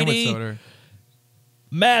 I walked in with Katie. Soder.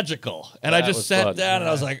 Magical. And I That just was sat fun. down and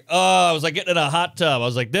I was like, I was like getting in a hot tub. I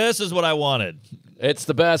was like, this is what I wanted. It's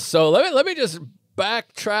the best. So let me just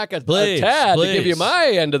backtrack a Please, tad to give you please. my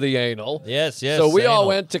end of the anal. Yes. So we all anal.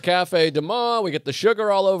 went to Cafe Du Monde. We get the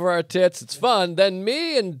sugar all over our tits. It's fun. Then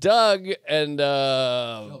me and Doug and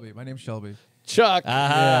Shelby. My name's Shelby. Chuck,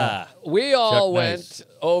 Aha. we all Chuck, went nice.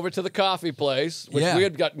 over to the coffee place, which Yeah. we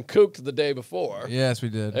had gotten cooked the day before. Yes, we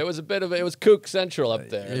did. It was it was kook central up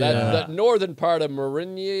there. That northern part of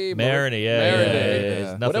Marigny. Marigny, yeah.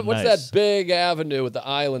 Marigny. It's nothing What's nice. that big avenue with the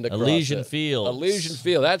island across Elysian it? Fields. Elysian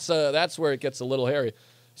Field. That's where it gets a little hairy.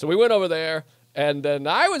 So we went over there, and then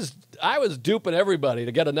I was duping everybody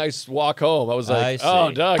to get a nice walk home. I was I like, see. "Oh,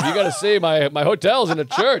 Doug, you got to see my hotel's in a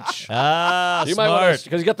church. Ah, You might want smart. to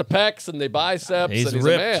because you got the pecs and the biceps, He's and he's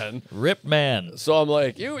ripped. a man." Ripped man. So I'm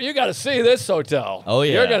like, you got to see this hotel. Oh,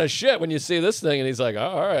 yeah. You're going to shit when you see this thing. And he's like, oh,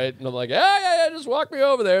 all right. And I'm like, yeah, just walk me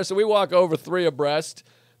over there. So we walk over 3 abreast.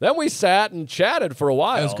 Then we sat and chatted for a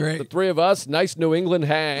while. That was great. The 3 of us, nice New England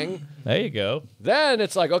hang. There you go. Then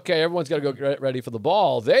it's like, okay, everyone's got to go get ready for the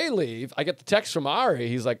ball. They leave. I get the text from Ari.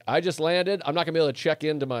 He's like, I just landed. I'm not going to be able to check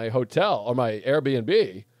into my hotel or my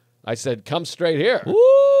Airbnb. I said, come straight here. Woo!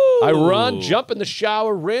 I run, jump in the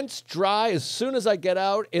shower, rinse, dry. As soon as I get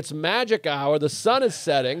out, it's magic hour. The sun is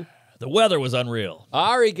setting. The weather was unreal.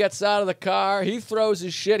 Ari gets out of the car. He throws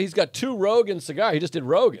his shit. He's got 2 Rogan cigars. He just did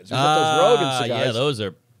Rogans. He's got those Rogan cigars. Yeah, those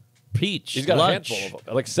are peach. He's got lunch. a handful of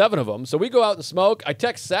them, like 7 of them. So we go out and smoke. I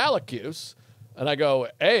text Salacuse, and I go,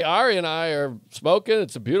 hey, Ari and I are smoking.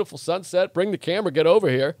 It's a beautiful sunset. Bring the camera. Get over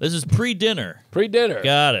here. This is pre-dinner. Pre-dinner.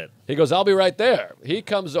 Got it. He goes, I'll be right there. He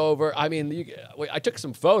comes over. I mean, I took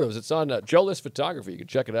some photos. It's on Joe List Photography. You can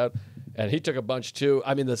check it out. And he took a bunch too.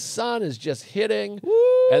 I mean, the sun is just hitting.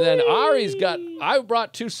 And then I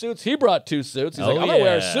brought 2 suits. He brought 2 suits. He's like, I'm going to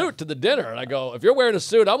wear a suit to the dinner. And I go, if you're wearing a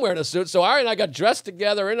suit, I'm wearing a suit. So Ari and I got dressed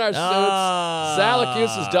together in our suits.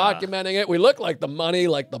 Salacuse is documenting it. We look like the money,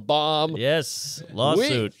 like the bomb. Yes,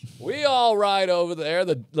 lawsuit. We all ride over there.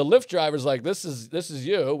 The Lyft driver's like, this is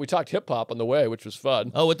you. We talked hip-hop on the way, which was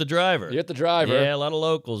fun. Oh, with the driver. You get the driver. Yeah, a lot of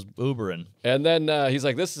locals Ubering. And then he's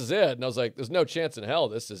like, this is it. And I was like, there's no chance in hell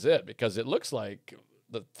this is it, because it looks like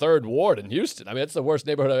the 3rd Ward in Houston. I mean, it's the worst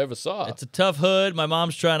neighborhood I ever saw. It's a tough hood. My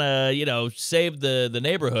mom's trying to, save the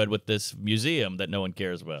neighborhood with this museum that no one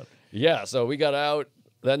cares about. Yeah, so we got out.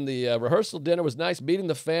 Then the rehearsal dinner was nice, meeting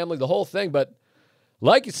the family, the whole thing. But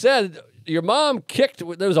like you said, your mom kicked.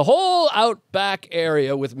 There was a whole out back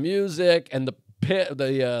area with music and the pit,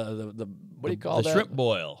 the what do you call that? The shrimp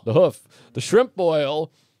boil. The hoof. The shrimp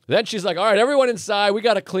boil. Then she's like, all right, everyone inside, we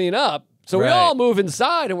got to clean up. So we all move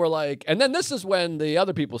inside, and we're like, and then this is when the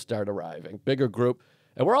other people start arriving, bigger group,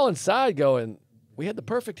 and we're all inside going, we had the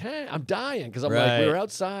perfect hang. I'm dying because I'm like, we were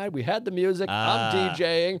outside, we had the music, I'm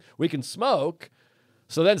DJing, we can smoke.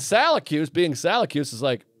 So then Salacuse, being Salacuse, is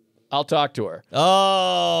like, I'll talk to her.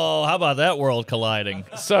 Oh, how about that world colliding?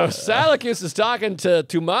 So Salacuse is talking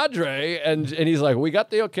to Madre, and he's like, we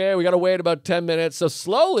got the okay, we got to wait about 10 minutes. So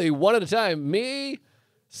slowly, one at a time, me,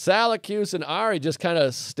 Salacuse, and Ari just kind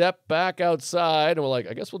of step back outside, and we're like,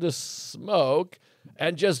 I guess we'll just smoke.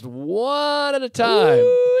 And just one at a time.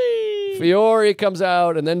 Woo-wee. Fiore comes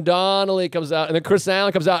out, and then Donnelly comes out, and then Chris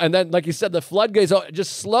Allen comes out, and then, like you said, the floodgates,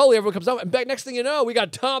 just slowly everyone comes out, and back next thing you know, we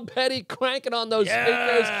got Tom Petty cranking on those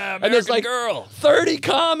speakers, and there's like 30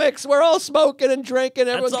 comics, we're all smoking and drinking,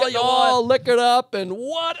 everyone's getting all liquored up, and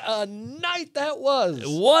what a night that was.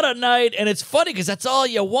 What a night, and it's funny, because that's all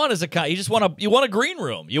you want as a con. You just want a green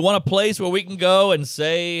room. You want a place where we can go and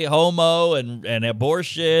say homo, and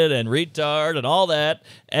abortion, and retard, and all that,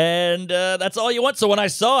 and that's all you want. So when I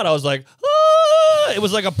saw it, I was like, ah! It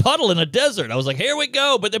was like a puddle in a desert. I was like, here we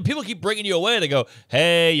go. But then people keep bringing you away. They go,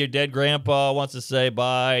 hey, your dead grandpa wants to say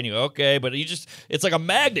bye. And you go, okay. But it's like a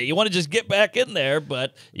magnet. You want to just get back in there,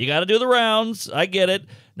 but you got to do the rounds. I get it.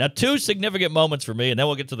 Now, 2 significant moments for me, and then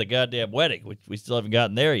we'll get to the goddamn wedding, which we still haven't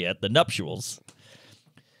gotten there yet, the nuptials.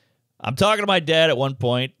 I'm talking to my dad at one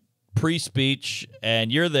point, pre-speech,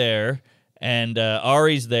 and you're there. And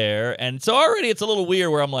Ari's there. And so already it's a little weird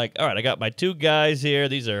where I'm like, all right, I got my 2 guys here.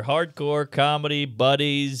 These are hardcore comedy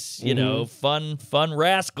buddies, you know, fun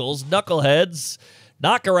rascals, knuckleheads,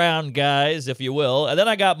 knock-around guys, if you will. And then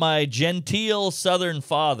I got my genteel Southern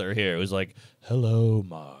father here who's like, hello,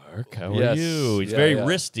 Mark. How are you? He's very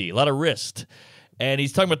wristy, a lot of wrist. And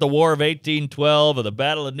he's talking about the War of 1812 or the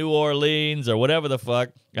Battle of New Orleans or whatever the fuck.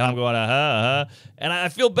 And I'm going, And I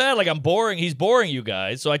feel bad, like I'm boring. He's boring you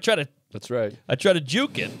guys. So I try to... That's right. I try to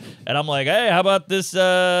juke it, and I'm like, "Hey, how about this?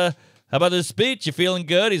 How about this speech? You feeling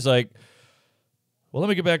good?" He's like, "Well, let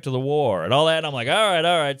me get back to the war and all that." And I'm like, "All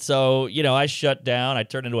right." So I shut down. I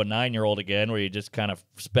turn into a 9-year-old again, where you just kind of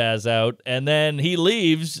spaz out, and then he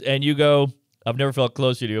leaves, and you go, "I've never felt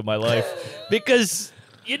closer to you in my life," because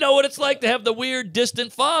you know what it's like to have the weird,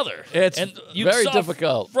 distant father. It's very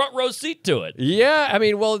difficult. Front row seat to it. Yeah, I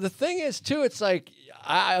mean, well, the thing is too, it's like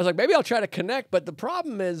I was like, maybe I'll try to connect, but the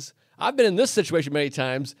problem is, I've been in this situation many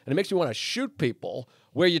times, and it makes me want to shoot people,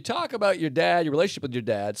 where you talk about your dad, your relationship with your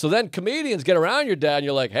dad. So then comedians get around your dad, and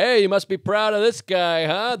you're like, hey, you must be proud of this guy,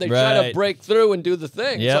 huh? They try to break through and do the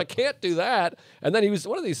thing. Yep. So I can't do that. And then he was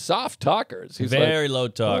one of these soft talkers. He's very low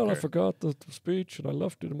talker. Oh, I forgot the speech, and I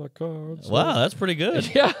left it in my car. So. Wow, that's pretty good.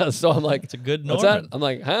 Yeah, so I'm like, it's a good Norman. What's that? I'm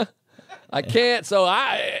like, huh? I can't. So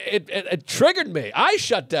it triggered me. I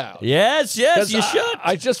shut down. Yes, you should.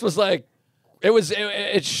 I just was like,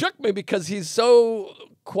 it shook me because he's so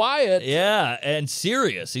quiet. Yeah, and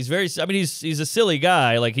serious. He's very. I mean, he's a silly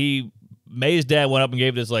guy. Like May's dad went up and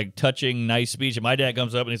gave this like touching, nice speech, and my dad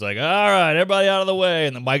comes up and he's like, "All right, everybody out of the way,"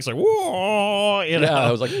 and the mic's like, "Whoa!" Yeah,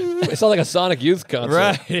 I was like, it sounded like a Sonic Youth concert.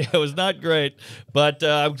 Right, it was not great, but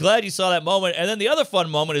I'm glad you saw that moment. And then the other fun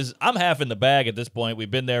moment is I'm half in the bag at this point.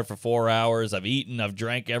 We've been there for 4 hours. I've eaten, I've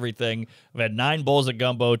drank everything. I've had 9 bowls of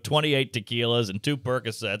gumbo, 28 tequilas, and 2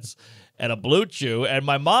 Percocets, and a Blue Chew. And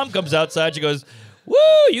my mom comes outside. She goes, woo,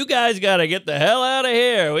 you guys got to get the hell out of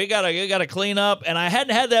here. We gotta clean up. And I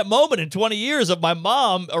hadn't had that moment in 20 years of my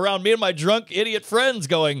mom around me and my drunk idiot friends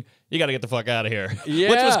going, you got to get the fuck out of here.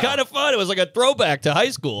 Yeah. Which was kind of fun. It was like a throwback to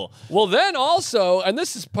high school. Well, then also, and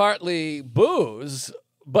this is partly booze,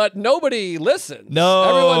 but nobody listened. No,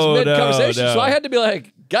 everyone's mid-conversation. No. So I had to be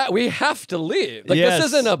like, God, we have to leave. Like, Yes.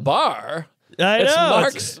 this isn't a bar. I It's know.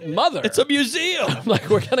 Mark's mother. It's a museum. I'm like,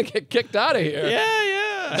 we're going to get kicked out of here.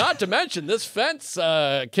 Yeah. Not to mention, this fence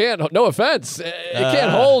can't. No offense, it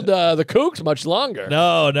can't hold the kooks much longer.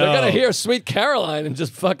 No. They're gonna hear Sweet Caroline and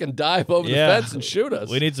just fucking dive over the fence and shoot us.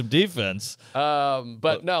 We need some defense.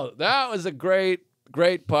 But no, that was a great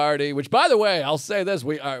party. Which, by the way, I'll say this: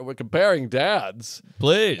 we're comparing dads,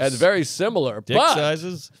 Please. and very similar. Dick but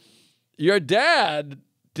sizes. your dad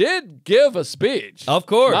did give a speech. Of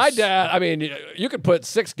course. My dad, I mean, you could put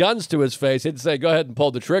 6 guns to his face. He'd say, go ahead and pull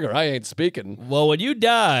the trigger. I ain't speaking. Well, when you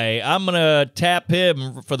die, I'm going to tap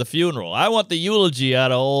him for the funeral. I want the eulogy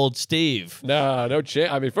out of old Steve. No chance.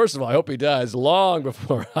 I mean, first of all, I hope he dies long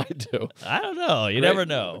before I do. I don't know. You never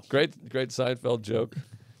know. Great Seinfeld joke.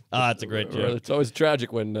 It's a great joke. It's always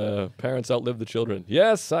tragic when parents outlive the children.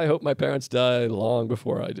 Yes, I hope my parents die long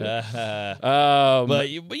before I do. But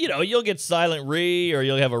you know, you'll get silent re, or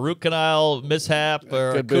you'll have a root canal mishap, or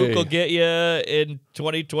a Could kook be. will get you in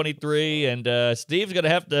 2023, and Steve's gonna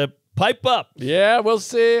have to pipe up. Yeah, we'll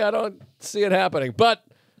see. I don't see it happening, but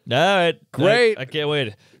All right, Great. I can't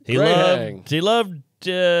wait. Great hang. He loved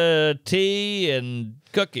tea and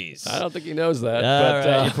cookies. I don't think he knows that. All but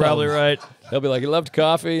right, you're probably right. He'll be like, he loved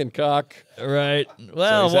coffee and cock. Right.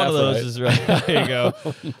 Well, he's one of half those right. is right. There you go.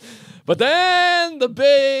 But then the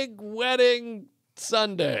big wedding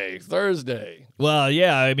Thursday. Well,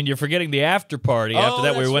 yeah. I mean, you're forgetting the after party. After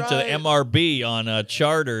that, we that's went to the right. MRB on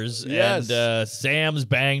charters, Yes. and Sam's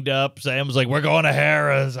banged up. Sam's like, "We're going to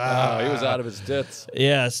Harrah's." Oh, he was out of his tits.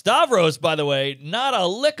 Yeah, Stavros, by the way, not a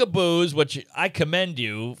lick of booze, which I commend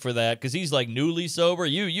you for that, because he's like newly sober.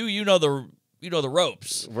 You know the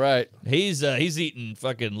ropes. Right. He's eating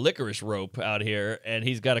fucking licorice rope out here, and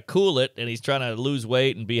he's got to cool it, and he's trying to lose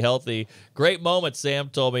weight and be healthy. Great moment. Sam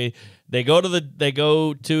told me they go to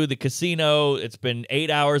the casino. It's been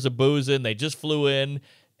 8 hours of boozing. They just flew in,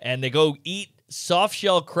 and they go eat soft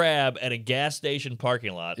shell crab at a gas station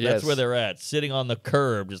parking lot. That's Yes. where they're at, sitting on the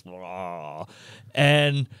curb, just raw.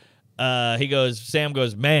 And Sam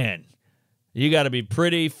goes, man, you got to be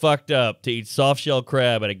pretty fucked up to eat soft shell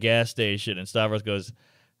crab at a gas station. And Stavros goes,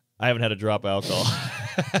 I haven't had a drop of alcohol.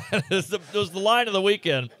 It was the line of the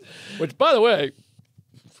weekend. Which, by the way,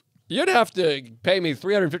 you'd have to pay me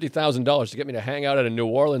 $350,000 to get me to hang out at a New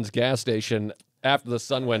Orleans gas station after the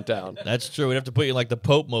sun went down. That's true. We'd have to put you in like the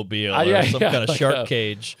Pope Mobile or yeah, some yeah, kind of like shark a-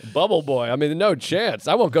 cage. Bubble boy. I mean, no chance.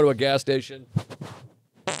 I won't go to a gas station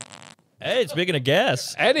Hey, speaking of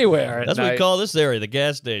gas, anywhere. At that's what night. we call this area, the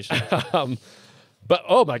gas station. But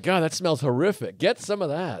oh my god, that smells horrific. Get some of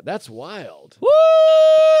that. That's wild. Woo!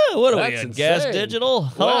 What are we That's at? Gas insane. Digital?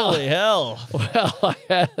 Wow. Holy hell. Well,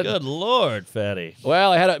 Good Lord, fatty.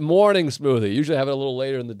 I had a morning smoothie. Usually I have it a little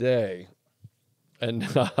later in the day. And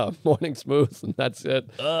morning smooth, and that's it.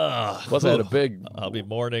 Ugh. Plus, I had a big I'll be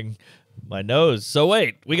mourning my nose. So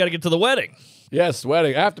wait, we got to get to the wedding. yes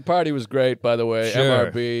wedding. After party was great, by the way.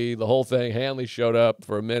 Sure. MRB, the whole thing. Hanley showed up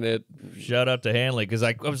for a minute. Shout out to Hanley, because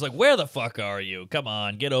I was like, where the fuck are you? Come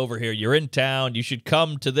on, get over here. You're in town. You should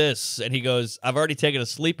come to this. And he goes, I've already taken a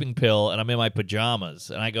sleeping pill, and I'm in my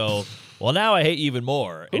pajamas. And I go, well, now I hate you even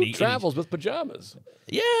more. Who And he travels with pajamas?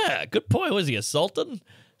 yeah, good point. Was he a sultan?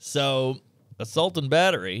 So, a sultan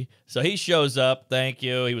battery. So he shows up. Thank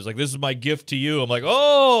you. He was like, this is my gift to you. I'm like,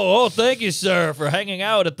 oh, thank you, sir, for hanging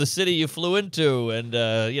out at the city you flew into and,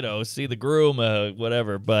 see the groom,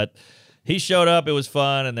 whatever. But he showed up. It was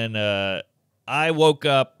fun. And then I woke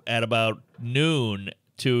up at about noon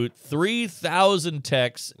to 3,000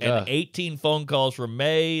 texts and Yeah. 18 phone calls from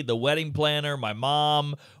May, the wedding planner, my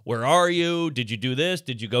mom. Where are you? Did you do this?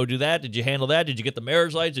 Did you go do that? Did you handle that? Did you get the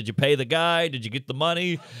marriage lights? Did you pay the guy? Did you get the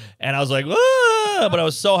money? And I was like, ah! But I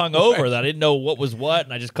was so hungover that I didn't know what was what.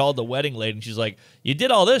 And I just called the wedding lady, and she's like, you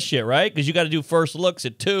did all this shit, right? Because you got to do first looks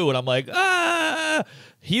at 2. And I'm like, ah!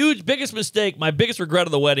 Huge, biggest mistake. My biggest regret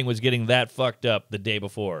of the wedding was getting that fucked up the day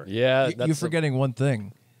before. Yeah, You're that's forgetting one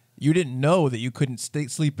thing. You didn't know that you couldn't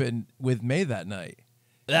sleep in with May that night.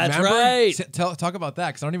 That's Remember? right. Talk about that,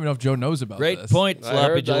 because I don't even know if Joe knows about Great this. point, I Sloppy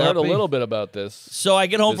heard a Jalopy. little bit about this. So I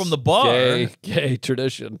get home This from the bar. Gay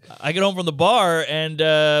tradition. I get home from the bar, and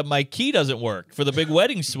my key doesn't work for the big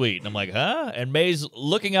wedding suite. And I'm like, huh? And May's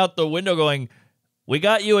looking out the window going, we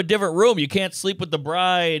got you a different room. You can't sleep with the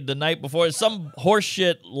bride the night before. It's some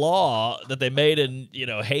horseshit law that they made in,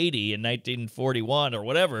 Haiti in 1941 or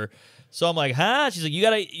whatever. So I'm like, huh? She's like,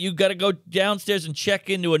 you gotta go downstairs and check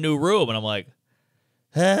into a new room. And I'm like,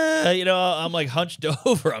 I'm like hunched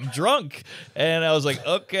over. I'm drunk. And I was like,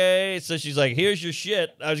 okay. So she's like, here's your shit.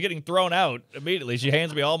 I was getting thrown out immediately. She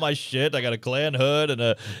hands me all my shit. I got a Klan hood and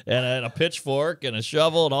a pitchfork and a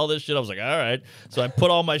shovel and all this shit. I was like, all right. So I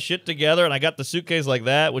put all my shit together and I got the suitcase like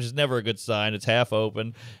that, which is never a good sign. It's half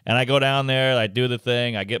open. And I go down there. I do the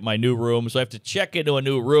thing. I get my new room. So I have to check into a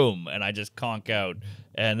new room and I just conk out.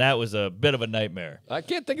 And that was a bit of a nightmare. I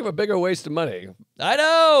can't think of a bigger waste of money. I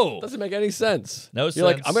know. Doesn't make any sense. No You're sense.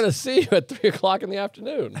 like, I'm going to see you at 3 o'clock in the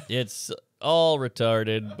afternoon. It's all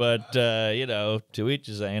retarded, but, to each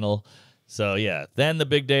his anal. So, yeah. Then the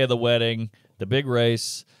big day of the wedding, the big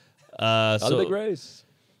race. Not a big race.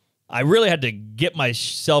 I really had to get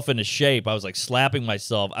myself into shape. I was like slapping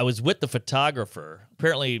myself. I was with the photographer,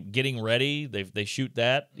 apparently getting ready. They shoot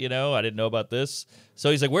that, I didn't know about this.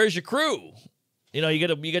 So he's like, where's your crew? You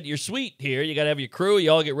got your suite here. You got to have your crew.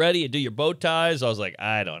 You all get ready. You do your bow ties. I was like,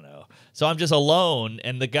 I don't know. So I'm just alone,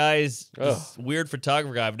 and the guy's this weird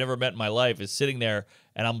photographer guy I've never met in my life is sitting there,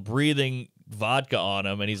 and I'm breathing vodka on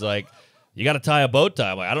him, and he's like, you got to tie a bow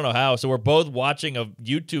tie. I'm like, I don't know how. So we're both watching a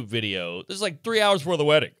YouTube video. This is like 3 hours before the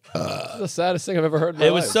wedding. This is the saddest thing I've ever heard in my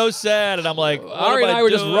life. It was so sad, and I'm like, Ari and I were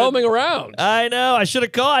just roaming around. I know. I should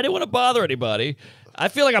have called. I didn't want to bother anybody. I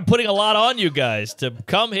feel like I'm putting a lot on you guys to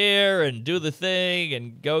come here and do the thing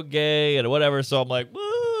and go gay and whatever. So I'm like,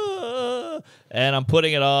 and I'm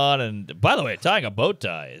putting it on. And by the way, tying a bow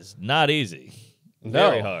tie is not easy.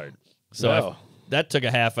 Very hard. So that took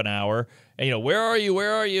a half an hour. And, where are you?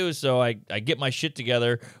 Where are you? So I get my shit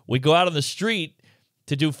together. We go out on the street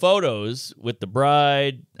to do photos with the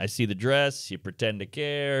bride. I see the dress. You pretend to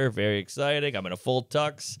care. Very exciting. I'm in a full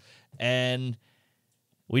tux. And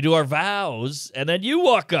we do our vows, and then you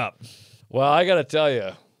walk up. Well, I got to tell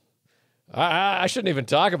you, I shouldn't even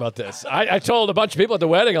talk about this. I told a bunch of people at the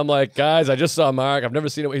wedding, I'm like, guys, I just saw Mark. I've never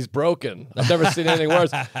seen him. He's broken. I've never seen anything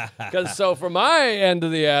worse. So for my end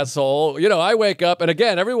of the asshole, I wake up, and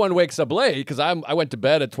again, everyone wakes up late because I went to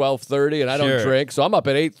bed at 12:30, and I don't drink, so I'm up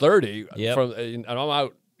at 8:30. Yep. And I'm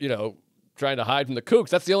out, trying to hide from the kooks.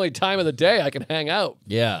 That's the only time of the day I can hang out.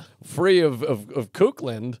 Yeah. Free of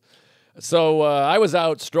Kookland. So I was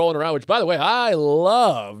out strolling around, which, by the way, I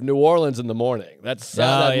love New Orleans in the morning. That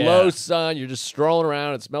low sun, you're just strolling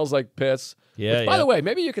around. It smells like piss. Yeah, which, by the way,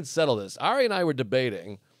 maybe you could settle this. Ari and I were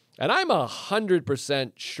debating, and I'm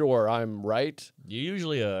 100% sure I'm right. You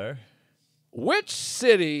usually are. Which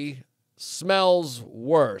city smells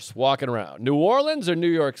worse walking around, New Orleans or New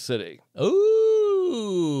York City?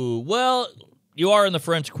 Ooh, well, you are in the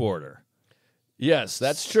French Quarter. Yes,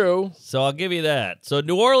 that's true. So I'll give you that. So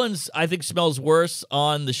New Orleans, I think, smells worse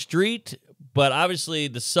on the street, but obviously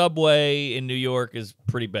the subway in New York is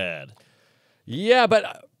pretty bad. Yeah,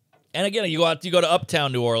 but and again, you go to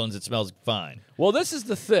uptown New Orleans, it smells fine. Well, this is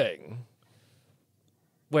the thing.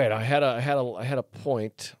 Wait, I had a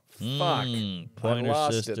point. Fuck, Pointer I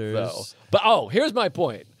lost Sisters. it though. But here's my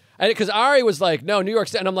point. Because Ari was like, no, New York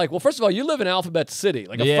City. And I'm like, well, first of all, you live in Alphabet City,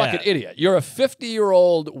 like a fucking idiot. You're a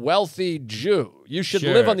 50-year-old wealthy Jew. You should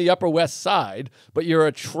live on the Upper West Side, but you're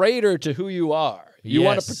a traitor to who you are. You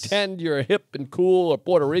want to pretend you're hip and cool or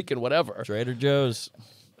Puerto Rican, whatever. Trader Joe's.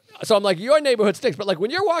 So I'm like, your neighborhood stinks. But like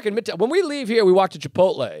when you're walking Midtown, when we leave here, we walk to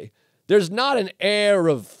Chipotle. There's not an air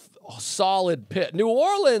of solid piss. New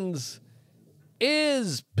Orleans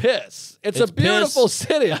is piss. It's a beautiful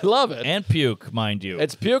city. I love it. And puke, mind you.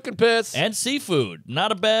 It's puke and piss. And seafood.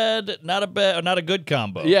 Not a good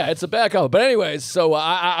combo. Yeah, it's a bad combo. But anyways, so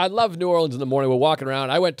I love New Orleans in the morning. We're walking around.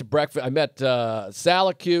 I went to breakfast. I met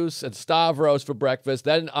Salacuse and Stavros for breakfast.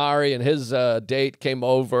 Then Ari and his date came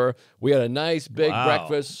over. We had a nice big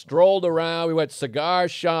breakfast, strolled around. We went cigar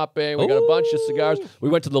shopping. We got a bunch of cigars. We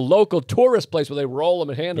went to the local tourist place where they roll them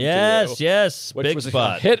and hand them to you. Yes, which big was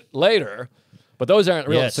spot. a hit later. But those aren't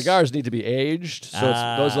real. Cigars need to be aged. So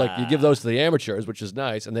those you give those to the amateurs, which is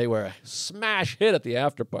nice. And they were a smash hit at the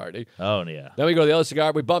after party. Oh, yeah. Then we go to the other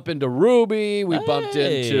cigar. We bump into Ruby. We bumped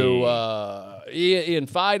into Ian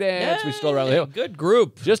Fidance. We strolled around the hill. Good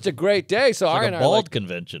group. Just a great day. So Ari like and a I bald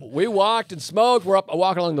convention. We walked and smoked. We're up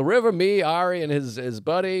walking along the river. Me, Ari, and his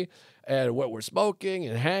buddy. And we're smoking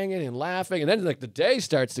and hanging and laughing. And then like the day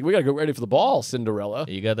starts. We got to get ready for the ball, Cinderella.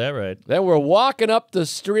 You got that right. Then we're walking up the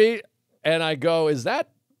street. And I go, is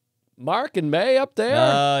that Mark and May up there?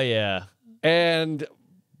 Oh, yeah. And,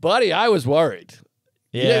 buddy, I was worried.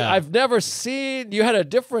 Yeah. I've never seen, you had a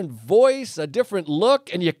different voice, a different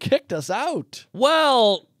look, and you kicked us out.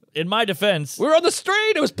 Well, in my defense, We were on the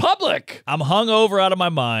street. It was public. I'm hungover out of my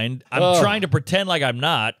mind. I'm Ugh. trying to pretend like I'm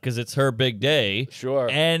not because it's her big day. Sure.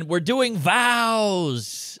 And we're doing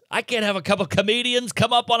vows. I can't have a couple comedians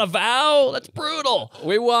come up on a vow. That's brutal.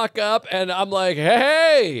 We walk up, and I'm like,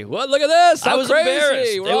 hey, what? Look at this. I How was crazy.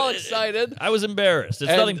 embarrassed. We're all excited. I was embarrassed.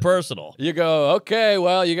 It's And- nothing personal. You go, okay,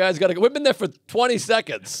 well, you guys got to go. We've been there for 20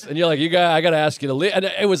 seconds. And you're like, I got to ask you to leave. And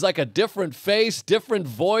it was like a different face, different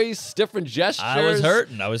voice, different gestures. I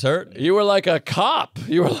was hurting. You were like a cop.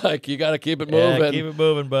 You were like, you got to keep it Yeah, moving. keep it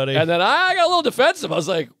moving, buddy. And then I got a little defensive. I was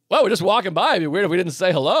like, well, we're just walking by. It'd be weird if we didn't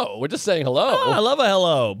say hello. We're just saying hello. Oh, I love a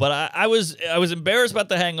hello, but I was embarrassed about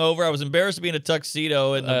the hangover. I was embarrassed to be in a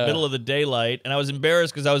tuxedo in the middle of the daylight, and I was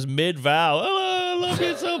embarrassed because I was mid-vow. Oh, I love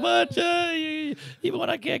you so much. Even when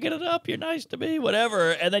I can't get it up, you're nice to me,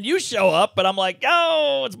 whatever. And then you show up, and I'm like,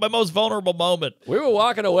 oh, it's my most vulnerable moment. We were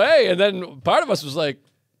walking away, and then part of us was like,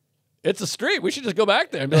 it's a street. We should just go back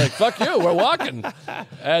there and be like, fuck you. We're walking.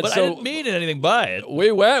 And But so I didn't mean anything by it.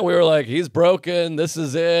 we went. We were like, he's broken. This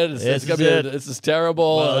is it. This is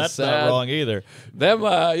terrible. Well, It's that's not sad. wrong either. Then,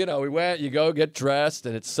 we went. You go get dressed,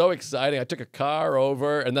 and it's so exciting. I took a car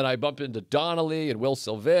over, and then I bumped into Donnelly and Will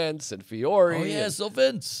Sylvince and Fiore. Oh, yeah, and, so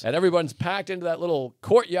Vince. and everyone's packed into that little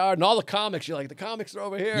courtyard, and all the comics. You're like, the comics are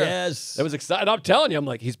over here. Yes. It was exciting. I'm telling you, I'm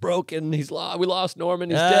like, he's broken. We lost Norman.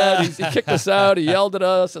 He's dead. He kicked us out. He yelled at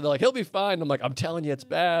us, and they're like, he'll be fine. I'm like, I'm telling you, it's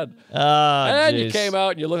bad. And you Jeez. came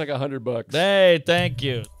out, and you look like $100. Hey, thank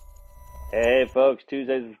you. Hey, folks,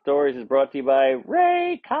 Tuesdays with Stories is brought to you by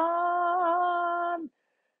Raycon.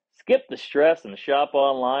 Skip the stress and shop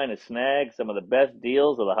online and snag some of the best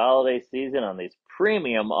deals of the holiday season on these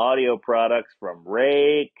premium audio products from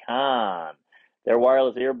Raycon. Their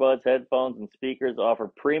wireless earbuds, headphones, and speakers offer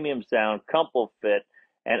premium sound, comfort fit,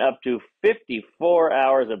 and up to 54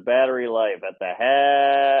 hours of battery life at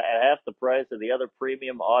half the price of the other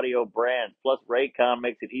premium audio brands. Plus, Raycon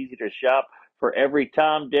makes it easy to shop for every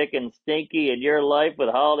Tom, Dick, and Stinky in your life with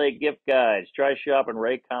holiday gift guides. Try shopping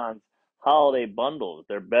Raycon's holiday bundles.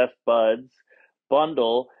 Their Best Buds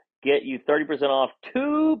bundle get you 30% off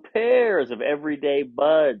 2 pairs of everyday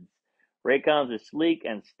buds. Raycons are sleek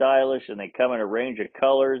and stylish, and they come in a range of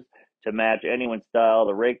colors to match anyone's style.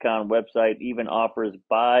 The Raycon website even offers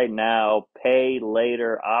buy now, pay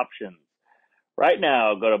later options. Right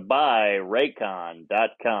now, go to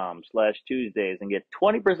buyraycon.com/Tuesdays and get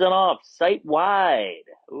 20% off site-wide.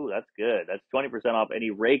 Ooh, that's good. That's 20% off any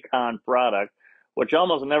Raycon product, which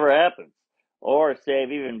almost never happens. Or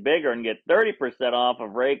save even bigger and get 30% off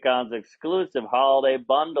of Raycon's exclusive holiday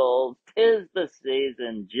bundles. 'Tis the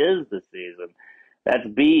season, jizz the season. That's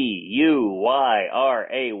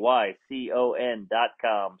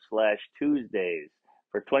BUYRAYCON.com/Tuesdays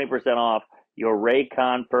for 20% off your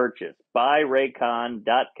Raycon purchase.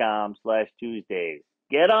 Buyraycon.com/Tuesdays.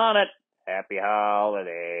 Get on it. Happy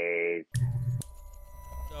holidays.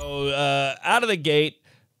 So out of the gate,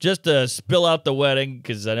 just to spill out the wedding,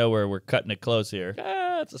 because I know we're cutting it close here.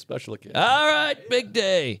 It's a special occasion. All right, big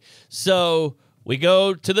day. So we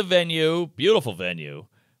go to the venue, beautiful venue.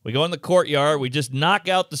 We go in the courtyard. We just knock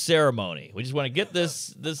out the ceremony. We just want to get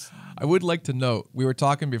this. I would like to note, we were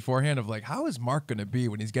talking beforehand of like, how is Mark going to be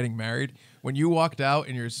when he's getting married? When you walked out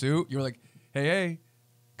in your suit, you were like, hey,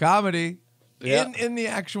 comedy in the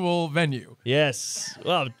actual venue. Yes.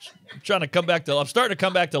 Well, I'm starting to come back to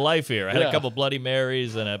life here. I had Yeah. a couple Bloody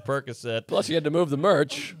Marys and a Percocet. Plus, you had to move the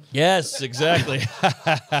merch. Yes, exactly.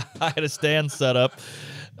 I had a stand set up.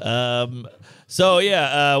 So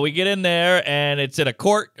yeah, we get in there and it's in a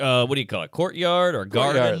court. What do you call it? Courtyard or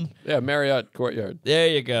garden? Courtyard. Yeah, Marriott Courtyard. There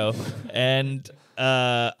you go. And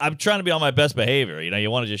I'm trying to be on my best behavior. You know,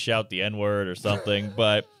 you want to just shout the N-word or something,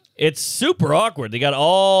 but it's super awkward. They got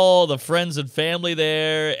all the friends and family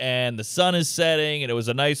there, and the sun is setting, and it was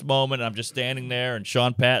a nice moment. And I'm just standing there, and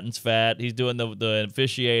Sean Patton's fat. He's doing the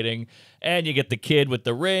officiating. And you get the kid with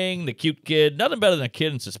the ring, the cute kid. Nothing better than a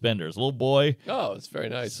kid in suspenders. Little boy. Oh, it's very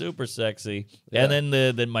nice. Super sexy. Yeah. And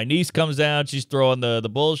then my niece comes down. She's throwing the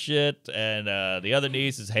bullshit, and the other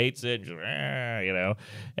niece hates it. She's, you know.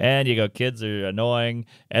 And you go, kids are annoying.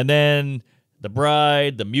 And then the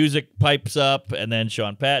bride, the music pipes up, and then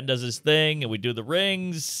Sean Patton does his thing, and we do the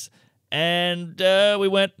rings, and we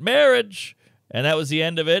went marriage. And that was the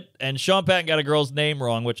end of it. And Sean Patton got a girl's name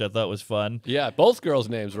wrong, which I thought was fun. Yeah, both girls'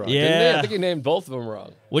 names wrong. Yeah. Didn't he? I think he named both of them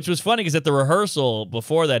wrong. Which was funny because at the rehearsal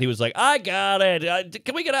before that, he was like, I got it.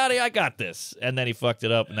 Can we get out of here? I got this. And then he fucked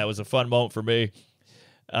it up, and that was a fun moment for me.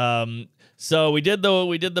 So we did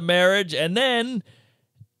the marriage, and then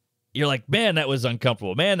you're like, man, that was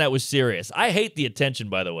uncomfortable. Man, that was serious. I hate the attention,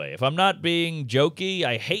 by the way. If I'm not being jokey,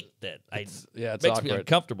 I hate that. It's makes me awkward.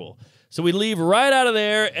 uncomfortable. So we leave right out of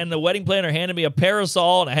there, and the wedding planner handed me a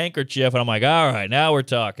parasol and a handkerchief, and I'm like, all right, now we're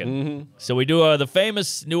talking. So we do the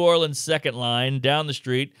famous New Orleans second line down the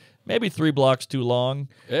street, maybe 3 blocks too long.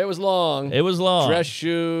 It was long. It was long. Dress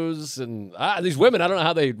shoes and these women. I don't know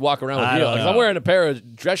how they walk around with I heels. don't 'Cause know. I'm wearing a pair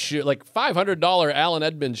of dress shoes, like $500 Allen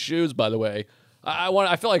Edmonds shoes, by the way.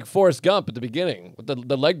 I felt like Forrest Gump at the beginning with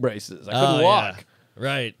the leg braces. I couldn't walk. Yeah.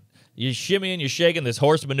 Right. You're shimmying, you're shaking, there's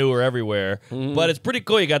horse manure everywhere. But it's pretty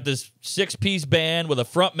cool. You got this 6-piece band with a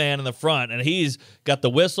front man in the front, and he's got the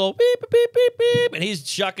whistle, beep, beep, beep, beep, beep, and he's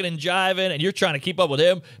shucking and jiving, and you're trying to keep up with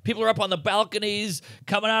him. People are up on the balconies,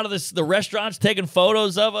 coming out of the restaurants, taking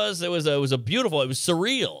photos of us. It was beautiful. It was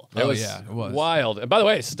surreal. It was wild. And by the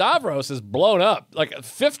way, Stavros is blown up. Like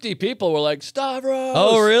 50 people were like, Stavros.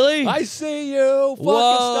 Oh, really? I see you. Fucking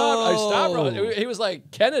Whoa. Stavros. He was like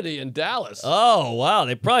Kennedy in Dallas. Oh, wow.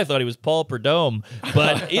 They probably thought he was Paul Prudhomme.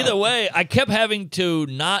 But either way, I kept having to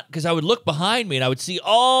not, because I would look behind me and I would see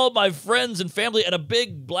all my friends and family and a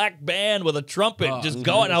big black band with a trumpet just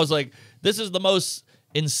going. And I was like, this is the most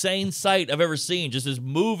insane sight I've ever seen. Just this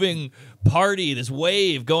moving party, this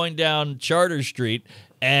wave going down Charter Street.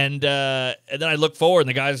 And then I look forward and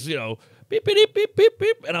the guys, you know, beep, beep, beep, beep,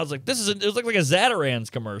 beep. And I was like, it was like a Zatarans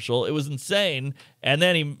commercial. It was insane. And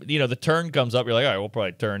then the turn comes up. You're like, all right, we'll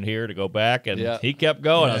probably turn here to go back. And he kept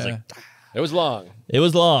going. Yeah. I was like, It was long. it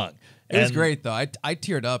was long. It was great though. I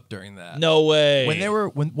teared up during that. No way. When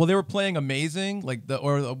they were playing "Amazing," like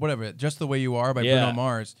or whatever, "Just the Way You Are" by Bruno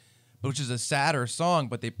Mars, which is a sadder song,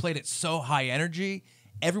 but they played it so high energy.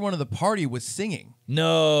 Everyone at the party was singing.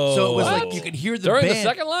 No. So it was like you could hear the During band. the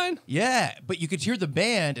second line? Yeah, but you could hear the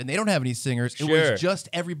band, and they don't have any singers. It Sure. was just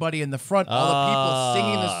everybody in the front, all the people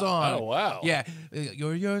singing the song. Oh, wow. Yeah,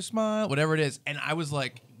 your smile, whatever it is. And I was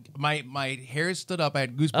like, my hair stood up. I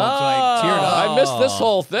had goosebumps, and Oh. I teared up. I missed this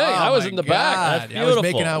whole thing. Oh I was my in the back. God. That's I was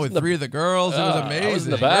making beautiful. out with 3 of the girls. It was amazing. I was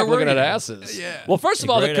in the back Where were looking at you? asses. Yeah. Well, first of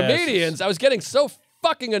all, the Great asses. comedians, I was getting so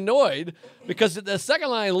fucking annoyed because the second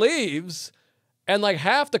line leaves and like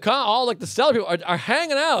half all like the cellar people are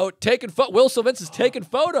hanging out taking Will Sylvince is taking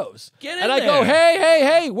photos. Get in and I go, there.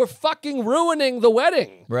 hey, we're fucking ruining the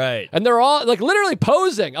wedding. Right. And they're all like literally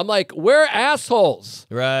posing. I'm like, we're assholes.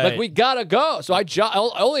 Right. Like we gotta go. So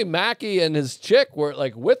only Mackie and his chick were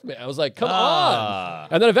like with me. I was like, come on.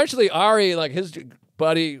 And then eventually Ari, like his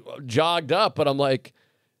buddy, jogged up, but I'm like,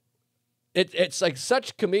 it's like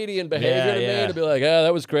such comedian behavior to me to be like,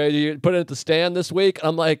 that was crazy. You put it at the stand this week. And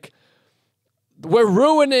I'm like, we're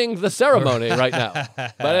ruining the ceremony right now.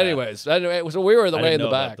 But anyway, so we were way in the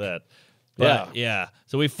back. That. But, yeah.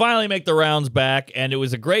 So we finally make the rounds back, and it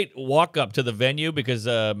was a great walk up to the venue because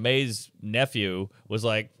May's nephew was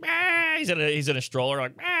like, he's in a stroller,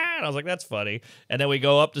 like, and I was like, that's funny. And then we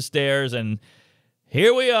go up the stairs, and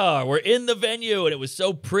here we are. We're in the venue, and it was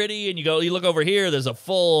so pretty. And you look over here, there's a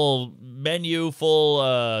full menu,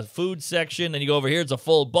 full food section. And you go over here, it's a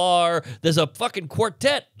full bar. There's a fucking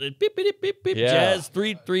quartet. Beep, beep, beep, beep, beep. Jazz,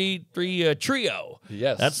 three trio.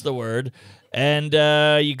 Yes. That's the word. And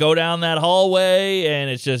you go down that hallway, and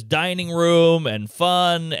it's just dining room and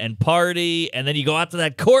fun and party. And then you go out to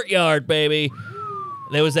that courtyard, baby.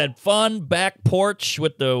 There was that fun back porch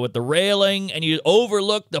with the railing, and you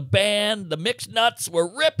overlook the band. The mixed nuts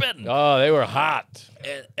were ripping. Oh, they were hot.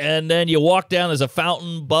 And then you walk down, there's a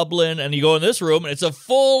fountain bubbling, and you go in this room, and it's a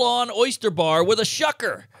full-on oyster bar with a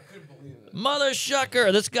shucker. Mother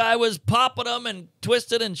shucker. This guy was popping them and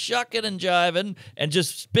twisting and shucking and jiving, and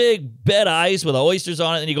just big bed ice with oysters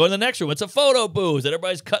on it. And you go in the next room, it's a photo booth, and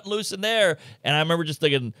everybody's cutting loose in there. And I remember just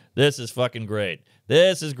thinking, this is fucking great.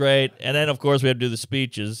 This is great. And then, of course, we had to do the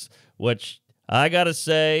speeches, which I got to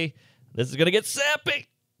say, this is going to get sappy.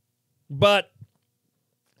 But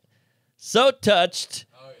so touched.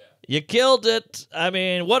 You killed it. I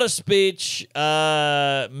mean, what a speech.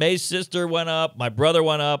 May's sister went up, my brother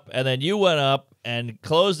went up, and then you went up and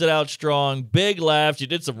closed it out strong. Big laughs. You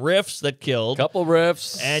did some riffs that killed. Couple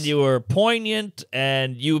riffs. And you were poignant,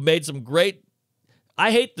 and you made some great... I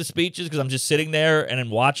hate the speeches because I'm just sitting there and I'm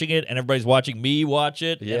watching it, and everybody's watching me watch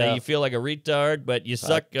it, and then you feel like a retard, but you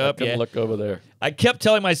suck up. I couldn't look over there. I kept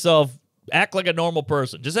telling myself, act like a normal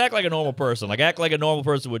person. Just act like a normal person. Like, act like a normal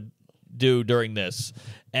person would do during this.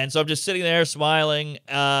 And so I'm just sitting there smiling,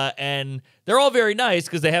 and they're all very nice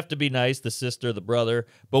because they have to be nice, the sister, the brother.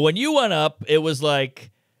 But when you went up, it was like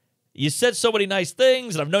you said so many nice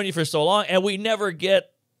things, and I've known you for so long, and we never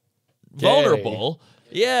get vulnerable.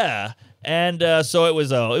 Yeah. And so it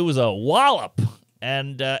was a wallop.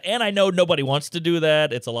 And I know nobody wants to do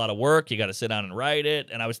that. It's a lot of work. You got to sit down and write it.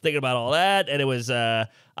 And I was thinking about all that, and it was I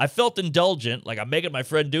felt indulgent, like I'm making my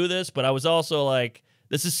friend do this, but I was also like,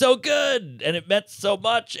 this is so good, and it meant so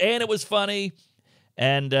much, and it was funny,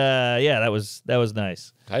 and that was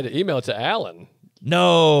nice. I had to email it to Alan.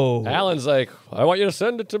 No, Alan's like, I want you to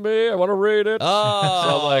send it to me. I want to read it. Oh,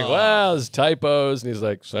 So I'm like, well, there's typos, and he's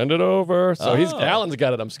like, send it over. So Alan's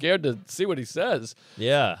got it. I'm scared to see what he says.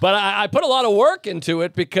 yeah. But I put a lot of work into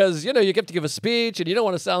it because, you get to give a speech and you don't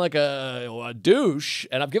want to sound like a douche.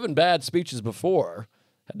 And I've given bad speeches before.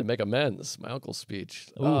 Had to make amends. My uncle's speech.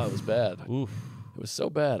 Oh, it was bad. Oof. It was so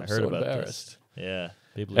bad. I I was heard so about embarrassed. this. Yeah,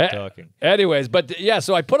 people are talking. Anyways, but yeah,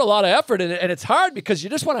 so I put a lot of effort in it, and it's hard because you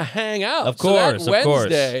just want to hang out. Of So that course, of course.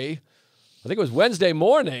 Wednesday, I think it was Wednesday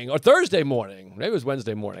morning or Thursday morning. Maybe it was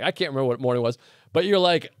Wednesday morning. I can't remember what morning it was. But you're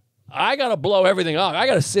like, I got to blow everything off. I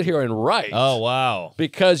got to sit here and write. Oh, wow.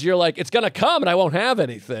 Because you're like, it's going to come and I won't have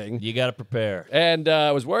anything. You got to prepare. And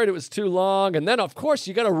I was worried it was too long. And then, of course,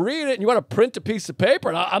 you got to read it and you want to print a piece of paper.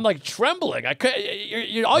 And I'm like trembling. I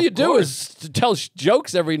can't, all you do is to tell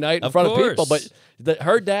jokes every night in front of people. But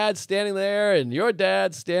her dad's standing there and your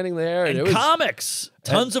dad's standing there. And it was comics.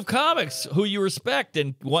 Tons of comics who you respect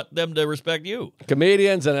and want them to respect you.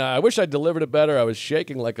 comedians. And I wish I delivered it better. I was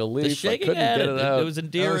shaking like a leaf. The shaking I couldn't at get it out. It was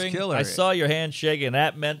endearing. killer. I saw your hand shaking.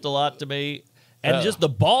 That meant a lot to me. And just the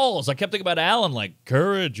balls. I kept thinking about Alan, like,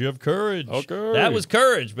 courage. You have courage. Okay. That was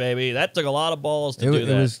courage, baby. That took a lot of balls to do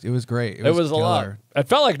that. It was great. It was a lot. killer. I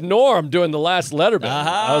felt like Norm doing the last Letterman.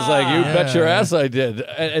 I was like, you bet your ass I did.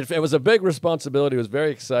 And it was a big responsibility. It was very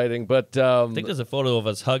exciting. But I think there's a photo of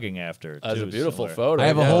us hugging after. that's too, a beautiful somewhere. photo. I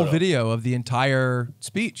have a Yeah. whole video of the entire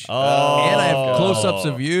speech. Oh. And I have close-ups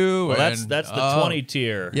of you. Well, and, that's the 20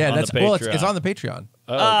 tier. Yeah, on that's the well, Patreon. it's on the Patreon.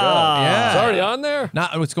 Oh, God. Yeah. It's already on there?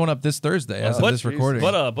 Not it's going up this Thursday as of Put- this recording.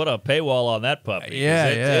 Put a paywall on that puppy. 'cause Yeah,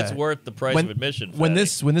 it's yeah. worth the price of admission. When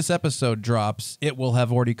Fatty. this episode drops, it will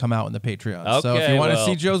have already come out in the Patreon. So if Okay, you want to well.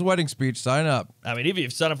 see Joe's wedding speech, sign up. I mean, even if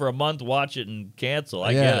you've signed up for a month, watch it and cancel.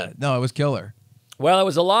 I yeah, get it. no, it was killer. Well, it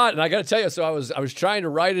was a lot, and I got to tell you, so I was trying to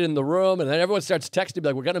write it in the room, and then everyone starts texting me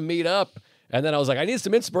like, "We're going to meet up," and then I was like, "I need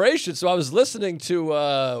some inspiration," so I was listening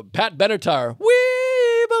to Pat Benatar.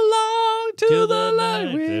 We belong to the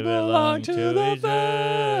light. We belong to the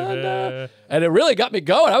thunder. And it really got me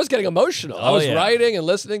going. I was getting emotional. I was writing and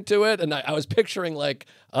listening to it, and I was picturing like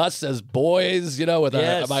us as boys, with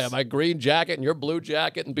my green jacket and your blue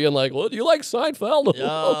jacket, and being like, "Well, do you like Seinfeld?"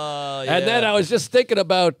 And then I was just thinking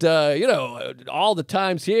about all the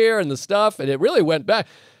times here and the stuff, and it really went back.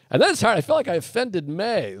 And then it's hard. I felt like I offended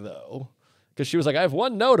May though, because she was like, "I have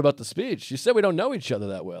one note about the speech. She said we don't know each other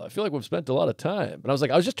that well. I feel like we've spent a lot of time." And I was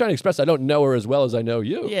like, I was just trying to express I don't know her as well as I know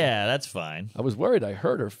you. Yeah, that's fine. I was worried I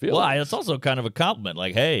hurt her feelings. Well, it's also kind of a compliment.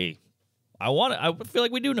 Like, hey, I feel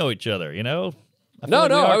like we do know each other. No, like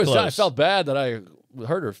we are I close. felt bad that I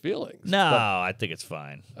hurt her feelings. No, I think it's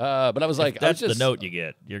fine. But I was like, That's I was just, the note you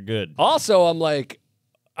get. You're good. Also,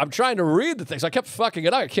 I'm trying to read the things. I kept fucking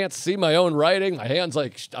it up. I can't see my own writing. My hands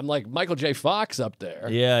I'm like Michael J. Fox up there.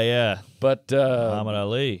 Yeah. But Muhammad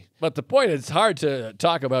Ali. But the point is, it's hard to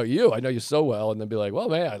talk about you. I know you so well, and then be like, well,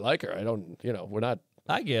 man, I like her. I don't, we're not.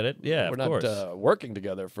 I get it. Yeah, we're of course. not working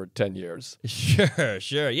together for 10 years.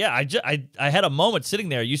 Sure. Yeah, I had a moment sitting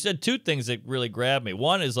there. You said two things that really grabbed me.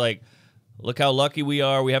 One is like, look how lucky we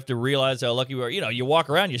are. We have to realize how lucky we are. You walk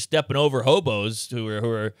around, you're stepping over hobos who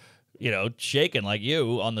are shaking like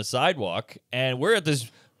you on the sidewalk, and we're at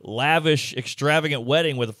this lavish, extravagant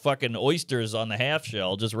wedding with fucking oysters on the half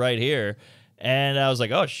shell just right here. And I was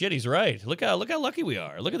like, oh shit, he's right. Look how lucky we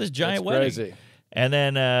are. Look at this giant wedding. Crazy. And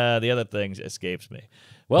then the other thing escapes me.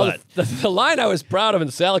 Well, the line I was proud of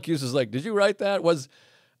in Syracuse is like, did you write that? Was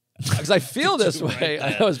because I feel this way.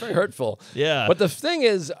 I know it's very hurtful. Yeah. But the thing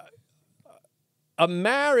is, a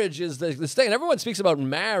marriage is this thing. And everyone speaks about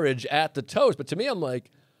marriage at the toast. But to me, I'm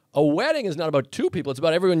like, a wedding is not about two people. It's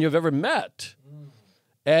about everyone you've ever met.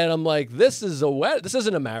 And I'm like, this is a wedding. This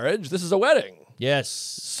isn't a marriage. This is a wedding. Yes.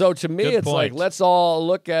 So to me, Good it's point. like, let's all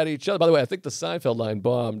look at each other. By the way, I think the Seinfeld line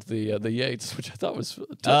bombed the Yates, which I thought was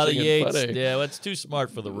touching The Yates. and funny. Yeah, well, it's too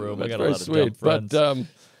smart for the room. I That's got a very lot of sweet. dumb friends. But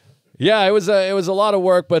yeah, it was a lot of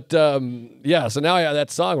work. But yeah, so now that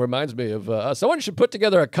song reminds me of someone should put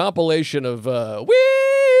together a compilation of "We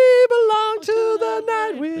belong to the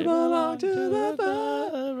night, we belong to the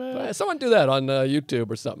fire." Someone do that on YouTube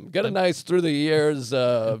or something. Get a nice through the years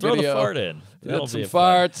Throw video. the fart in. That'll Some be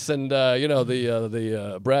fun. farts and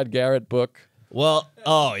the Brad Garrett book. Well,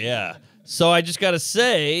 oh yeah. So I just got to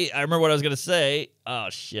say, I remember what I was going to say. Oh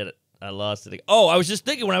shit, I lost it. Oh, I was just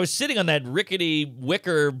thinking when I was sitting on that rickety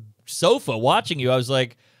wicker sofa watching you, I was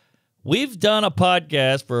like, we've done a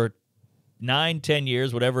podcast for 9-10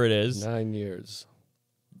 years, whatever it is. 9 years.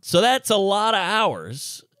 So that's a lot of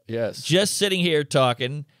hours Yes. just sitting here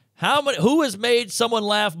talking. Who has made someone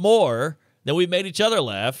laugh more than we've made each other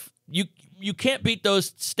laugh? You can't beat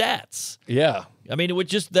those stats. Yeah. I mean, with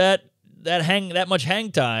just that much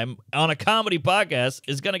hang time on a comedy podcast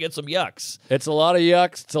is going to get some yucks. It's a lot of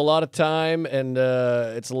yucks. It's a lot of time, and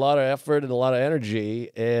it's a lot of effort and a lot of energy.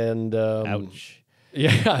 And Ouch.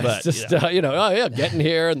 Yeah, But, it's just getting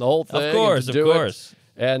here and the whole thing. Of course, and to do of course.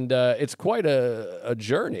 it. And it's quite a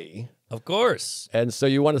journey. Of course. And so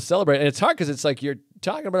you want to celebrate, and it's hard because it's like you're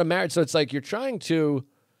talking about a marriage, so it's like you're trying to.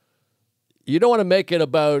 You don't want to make it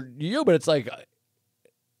about you, but it's like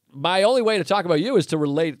my only way to talk about you is to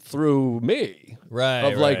relate through me, Right.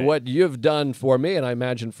 Of like right. what you've done for me, and I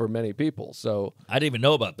imagine for many people. So, I didn't even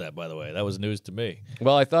know about that, by the way. That was news to me.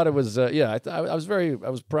 well, I thought it was, I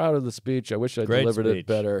was proud of the speech. I wish I Great delivered speech. it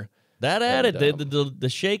better. That added And, the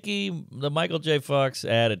shaky, the Michael J. Fox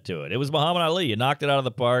added to it. It was Muhammad Ali. You knocked it out of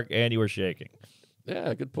the park, and you were shaking.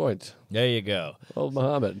 Yeah, good point, There you go. old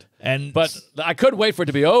Muhammad. And But I couldn't wait for it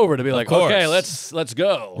to be over to be like, course. okay, let's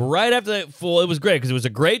go. right after that, it was great because it was a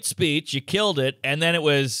great speech. You killed it, and then it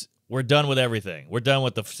was, we're done with everything. We're done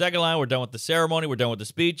with the second line. We're done with the ceremony. We're done with the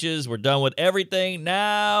speeches. We're done with everything.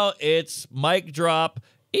 Now it's mic drop,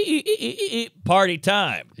 party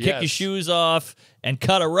time. Kick your Yes. shoes off and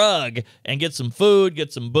cut a rug and get some food,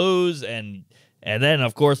 get some booze, and then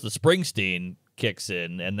of course the Springsteen kicks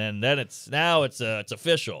in, and then it's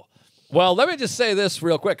official. Well, let me just say this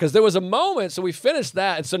real quick because there was a moment, so we finished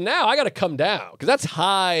that, and so now I got to come down because that's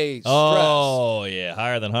high stress. Oh yeah,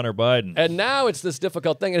 higher than Hunter Biden. And now it's this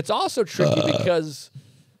difficult thing. And it's also tricky because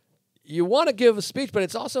you want to give a speech, but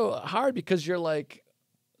it's also hard because you're like,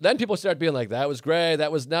 then people start being like, that was great,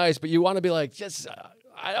 that was nice. But you want to be like, just,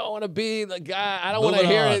 I don't want to be the guy. I don't want to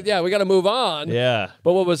Moving hear on. it. Yeah, we got to move on. Yeah.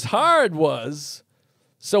 But what was hard was,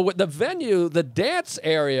 so with the venue, the dance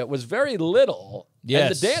area was very little.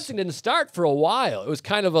 Yes. And the dancing didn't start for a while. It was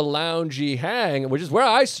kind of a loungy hang, which is where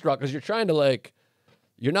I struck because you're trying to like,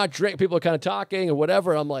 you're not drinking. People are kind of talking and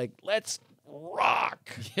whatever. I'm like, let's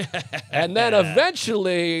rock. And then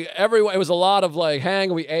eventually, everyone, it was a lot of like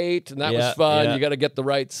hang. We ate and that was Yeah, fun. yeah. You got to get the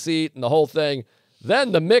right seat and the whole thing.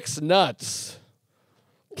 Then the Mixed Nuts.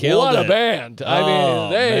 Killed What it. a band. I Oh,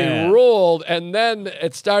 mean, they man. ruled. And then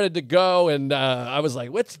it started to go, and I was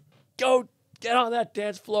like, let's go get on that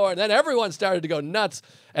dance floor. And then everyone started to go nuts.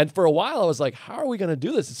 And for a while, I was like, how are we going to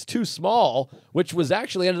do this? It's too small, which was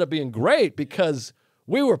actually ended up being great because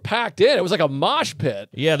we were packed in. It was like a mosh pit.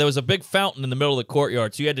 Yeah, there was a big fountain in the middle of the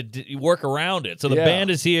courtart, so you had to work around it. So the Yeah. band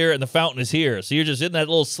is here and the fountain is here, so you're just in that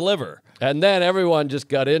little sliver. And then everyone just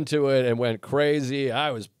got into it and went crazy.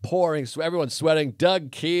 I was pouring, everyone's sweating.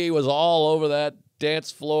 Doug Key was all over that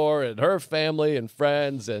dance floor and her family and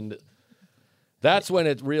friends. And that's when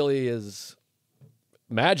it really is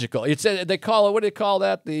magical. It's they call it, what do they call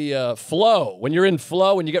that? The flow. When you're in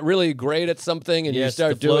flow, when you get really great at something and you Yes,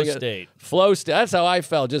 start the flow doing it. state. Flow state. That's how I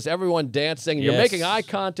felt. Just everyone dancing. And You're Yes. making eye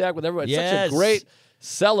contact with everyone. It's Yes. such a great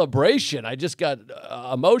celebration. I just got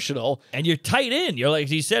emotional. And you're tight in. You're like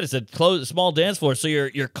you said, it's a small dance floor, so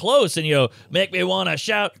you're close, and you make me want to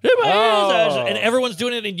shout. Oh. And everyone's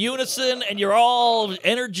doing it in unison, and you're all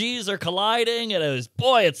energies are colliding, and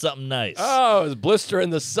it's something nice. Oh, it was Blister in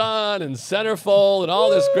the Sun and Centerfold and all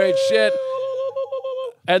this great shit.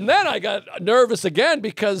 And then I got nervous again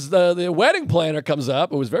because the wedding planner comes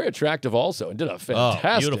up. It was very attractive also and did a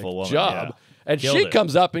fantastic beautiful woman, job. yeah. And Killed she it.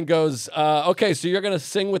 comes up and goes, okay, so you're going to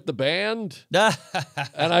sing with the band?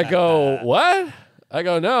 And I go, what? I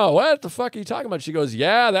go, no, what the fuck are you talking about? She goes,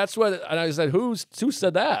 yeah, that's what. And I said, who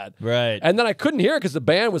said that? Right. And then I couldn't hear it because the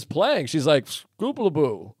band was playing. She's like,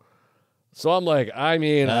 scoopalaboo. So I'm like, I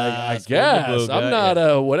mean, I guess. Scoopalaboo, I'm got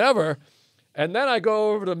not whatever. And then I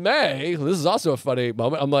go over to May. This is also a funny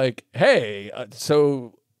moment. I'm like, hey,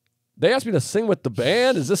 so they asked me to sing with the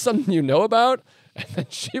band. Is this something you know about? And then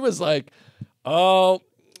she was like, oh,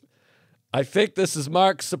 I think this is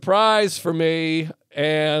Mark's surprise for me.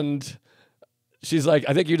 And she's like,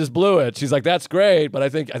 I think you just blew it. She's like, that's great, but I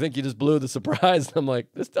think you just blew the surprise. And I'm like,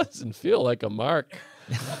 this doesn't feel like a Mark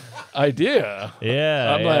idea.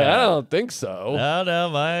 Yeah. I'm like, I don't think so. No,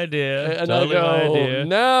 my idea. And Totally I my go, idea.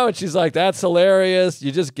 no. And she's like, that's hilarious.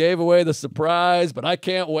 You just gave away the surprise, but I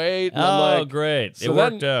can't wait. And I'm Oh, like, great. so It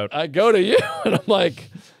worked then out. I go to you and I'm like,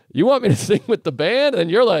 you want me to sing with the band?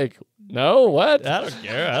 And you're like, no, what? I don't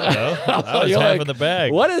care. I don't know. I was You're half like, in the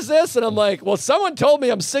bag. What is this? And I'm like, well, someone told me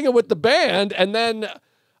I'm singing with the band, and then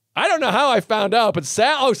I don't know how I found out, but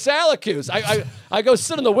Syracuse. I go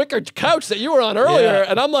sit on the wicker couch that you were on earlier, Yeah.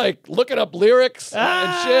 and I'm like looking up lyrics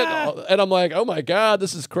and shit, and I'm like, oh my god,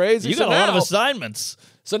 this is crazy. You So got a lot of now- assignments.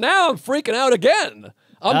 So now I'm freaking out again.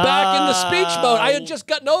 I'm back in the speech mode. I had just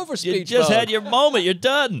gotten over speech You just mode. had your moment. You're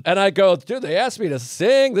done. And I go, dude, they asked me to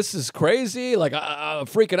sing. This is crazy. Like, I'm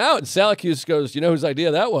freaking out. And Syracuse goes, you know whose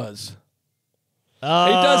idea that was? He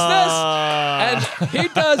does this, and he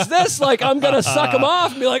does this like I'm going to suck him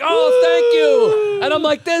off and be like, oh, thank you. And I'm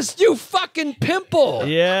like, you fucking pimple.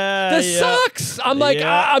 Yeah. This sucks. I'm like,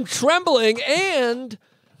 I'm trembling, and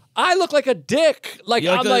I look like a dick. Like,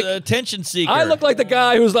 You're I'm like like, attention seeker. I look like the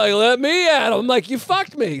guy who's like, let me at him. I'm like, you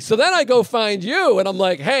fucked me. So then I go find you, and I'm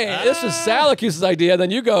like, hey, this was Syracuse's idea.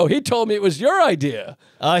 Then you go, he told me it was your idea.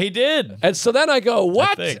 He did. And so then I go,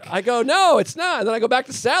 what? think. I go, no, it's not. And then I go back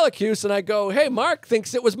to Syracuse, and I go, hey, Mark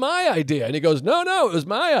thinks it was my idea. And he goes, no, it was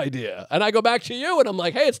my idea. And I go back to you, and I'm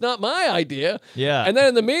like, hey, it's not my idea. Yeah. And then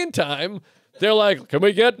in the meantime, they're like, can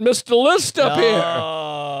we get Mr. List up here?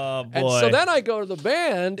 Oh, boy. And so then I go to the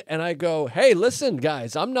band and I go, hey, listen,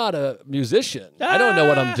 guys, I'm not a musician. I don't know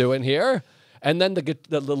what I'm doing here. And then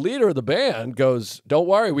the leader of the band goes, don't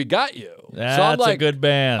worry, we got you. That's so I'm like, a good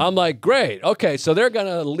band. I'm like, great. Okay, so they're going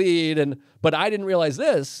to lead. But I didn't realize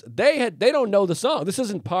this. They don't know the song. This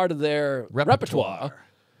isn't part of their repertoire.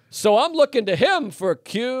 So I'm looking to him for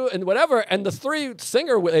cue and whatever, and the three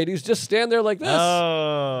singer ladies just stand there like this.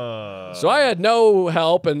 Oh. So I had no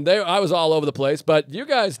help, and I was all over the place. But you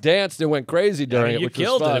guys danced and went crazy during it, You which was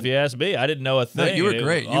killed fun. it, if you ask me. I didn't know a thing. you were It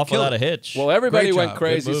great. was You off killed without a it. hitch. Well, everybody Great went job.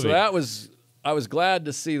 crazy, Good so movie. I was glad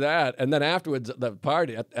to see that. And then afterwards, the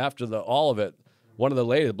party after all of it, one of the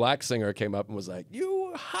ladies, the black singer, came up and was like,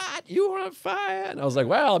 "You were hot, you were on fire." And I was like,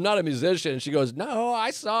 "Well, I'm not a musician." And she goes, "No,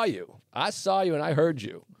 I saw you, and I heard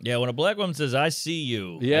you." Yeah, when a black woman says, I see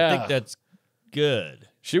you, I Yeah. think that's good.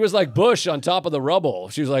 She was like Bush on top of the rubble.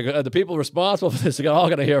 She was like, the people responsible for this are all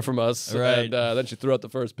going to hear from us. Right. And then she threw out the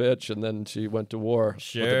first pitch, and then she went to war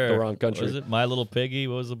Sure. with the wrong country. Was it My Little Piggy?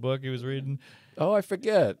 What was the book he was reading? Oh, I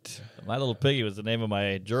forget. My Little Piggy was the name of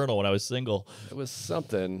my journal when I was single. It was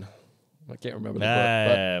something. I can't remember the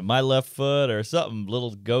book. My Left Foot or something.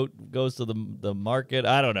 Little goat goes to the market.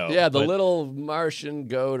 I don't know. But yeah, the But- little Martian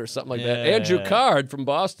goat or something like that. Yeah. Andrew Card from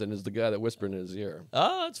Boston is the guy that whispered in his ear.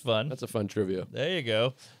 Oh, that's fun. That's a fun trivia. There you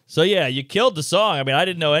go. So yeah, you killed the song. I mean, I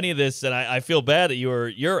didn't know any of this, and I feel bad that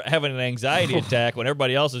you're having an anxiety attack when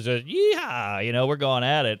everybody else is just yeehaw. We're going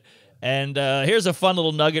at it. And here's a fun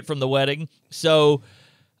little nugget from the wedding. So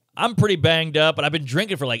I'm pretty banged up, and I've been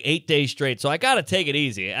drinking for like 8 days straight. So I got to take it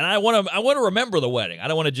easy, and I want to remember the wedding. I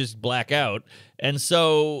don't want to just black out. And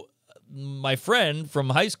so my friend from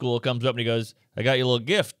high school comes up and he goes, "I got you a little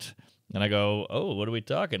gift." And I go, "Oh, what are we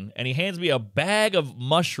talking?" And he hands me a bag of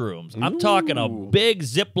mushrooms. I'm talking a big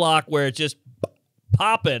Ziploc where it's just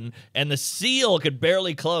popping, and the seal could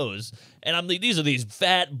barely close. And these are these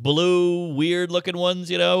fat, blue, weird-looking ones,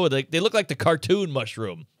 they look like the cartoon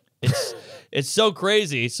mushroom. It's so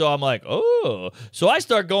crazy. So I'm like, oh. So I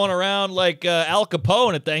start going around like Al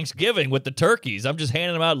Capone at Thanksgiving with the turkeys. I'm just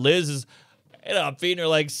handing them out. Liz is, I'm feeding her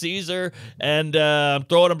like Caesar, and I'm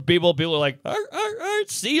throwing them to people. People are like,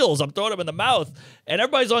 seals. I'm throwing them in the mouth. And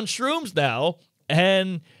everybody's on shrooms now.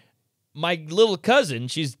 And my little cousin,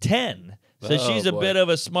 she's 10. So she's a bit of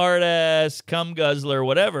a smart-ass, cum guzzler,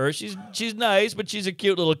 whatever. She's nice, but she's a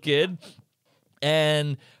cute little kid.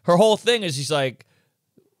 And her whole thing is she's like,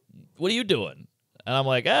 "What are you doing?" And I'm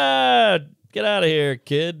like, "Get out of here,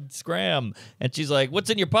 kid, scram." And she's like, "What's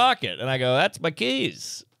in your pocket?" And I go, "That's my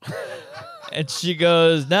keys." And she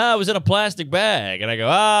goes, "No, it was in a plastic bag." And I go,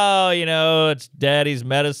 "Oh, it's daddy's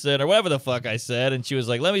medicine," or whatever the fuck I said. And she was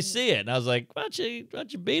like, "Let me see it." And I was like, why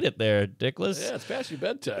don't you beat it there, dickless? Yeah, it's past your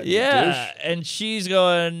bedtime. you Yeah. douche. And she's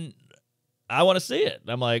going, "I want to see it." And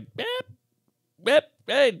I'm like,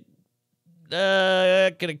 hey,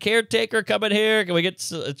 can a caretaker come in here? Can we get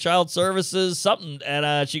child services, something?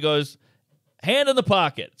 And she goes, "Hand in the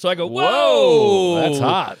pocket." So I go, "Whoa, That's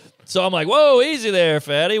hot. So I'm like, "Whoa, easy there,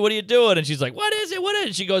 fatty. What are you doing?" And she's like, "What is it? What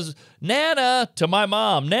is it?" She goes, "Nana," to my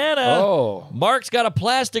mom. "Nana, Oh. Mark's got a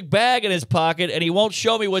plastic bag in his pocket, and he won't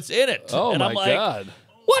show me what's in it." Oh, and my I'm like, God.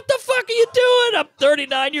 "What the fuck are you doing?" I'm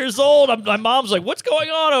 39 years old. My mom's like, "What's going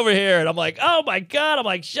on over here?" And I'm like, "Oh my God." I'm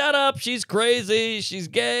like, "Shut up. She's crazy. She's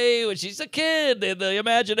gay. She's a kid in the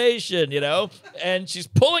imagination, And she's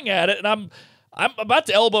pulling at it, and I'm about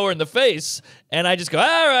to elbow her in the face, and I just go,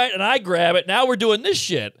 "All right," and I grab it. Now we're doing this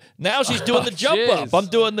shit. Now she's doing the jump up. jeez. I'm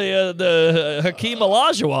doing the Hakeem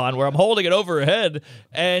Olajuwon, where I'm holding it over her head,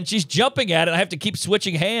 and she's jumping at it. And I have to keep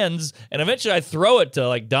switching hands, and eventually I throw it to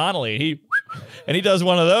like Donnelly, and he does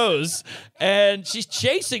one of those, and she's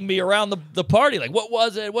chasing me around the party, like, "What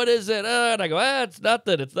was it? What is it?" And I go, "It's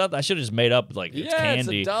nothing. It's nothing." I should have just made up like it's Yeah,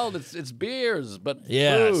 candy. it's adult. It's beers, but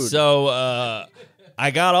Yeah. food. So I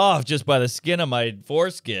got off just by the skin of my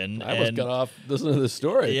foreskin. I almost got off listening to this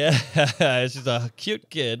story. Yeah, she's a cute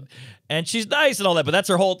kid, and she's nice and all that, but that's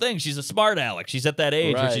her whole thing. She's a smart aleck. She's at that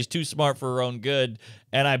age where Right. she's too smart for her own good,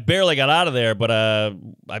 and I barely got out of there, but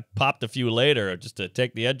I popped a few later just to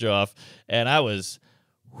take the edge off, and I was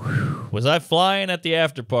I flying at the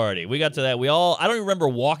after party. We got to that. I don't even remember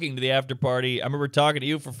walking to the after party. I remember talking to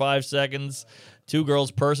you for 5 seconds. 2 girls'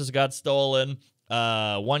 purses got stolen.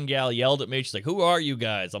 One gal yelled at me. She's like, "Who are you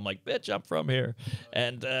guys?" I'm like, "Bitch, I'm from here."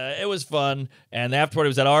 And it was fun. And the after party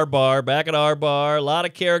was at our bar, back at our bar. A lot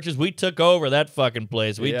of characters. We took over that fucking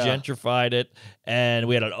place. We gentrified it. And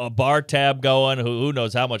we had a bar tab going. Who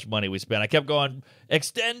knows how much money we spent. I kept going,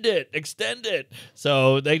 extend it.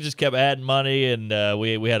 So they just kept adding money. And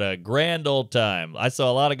we had a grand old time. I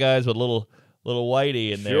saw a lot of guys with little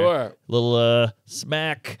whitey in there. Sure. Little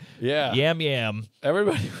smack. Yeah. Yam.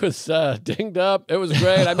 Everybody was dinged up. It was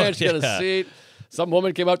great. I managed to get a seat. Some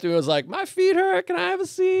woman came up to me and was like, "My feet hurt. Can I have a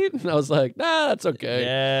seat?" And I was like, "Nah, that's okay."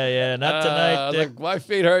 Yeah, not tonight, I was Dick. like, "My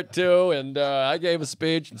feet hurt too." And I gave a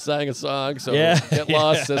speech and sang a song. So get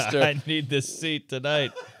lost, sister. I need this seat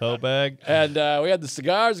tonight, hoe bag. And we had the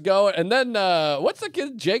cigars going. And then, what's the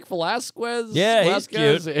kid, Jake Velasquez? Yeah, he's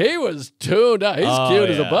Velasquez? cute. He was tuned up. He's cute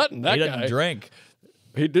as a button. That he guy. doesn't drink.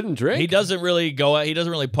 He didn't drink? He doesn't really go out. He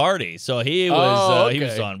doesn't really party. So he was he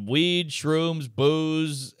was okay. on weed, shrooms,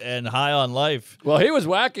 booze, and high on life. Well, he was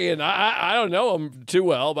wacky, and I don't know him too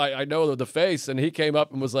well, but I know the face, and he came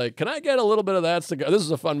up and was like, "Can I get a little bit of that cigar?" This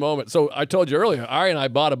is a fun moment. So I told you earlier, Ari and I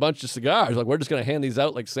bought a bunch of cigars. Like, we're just going to hand these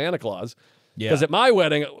out like Santa Claus. Yeah. Because at my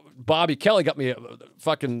wedding, Bobby Kelly got me a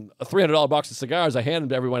 $300 box of cigars. I handed them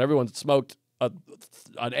to everyone. Everyone smoked an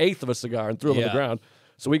eighth of a cigar and threw them on the ground.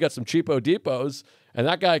 So we got some cheapo deepos. And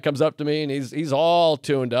that guy comes up to me, and he's all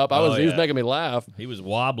tuned up. He was making me laugh. He was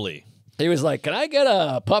wobbly. He was like, "Can I get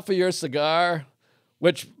a puff of your cigar?"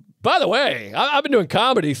 Which, by the way, I've been doing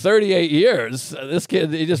comedy 38 years. This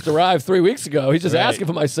kid, he just arrived 3 weeks ago. He's just asking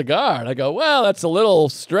for my cigar. And I go, "Well, that's a little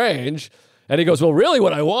strange." And he goes, "Well, really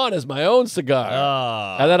what I want is my own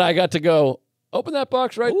cigar." And then I got to go, "Open that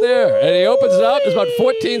box right there." And he opens it up. There's about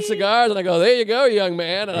 14 cigars. And I go, "There you go, young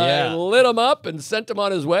man." And I lit him up and sent him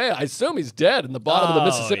on his way. I assume he's dead in the bottom of the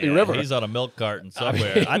Mississippi River. He's on a milk carton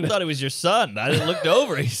somewhere. I thought it was your son. I looked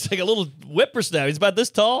over. He's like a little whippersnapper. He's about this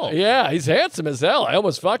tall. Yeah, he's handsome as hell. I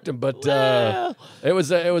almost fucked him, but it was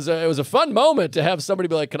a fun moment to have somebody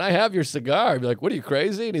be like, "Can I have your cigar?" I'd be like, "What are you,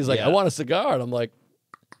 crazy?" And he's like, "I want a cigar." And I'm like,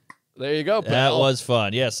 "There you go, pal." That was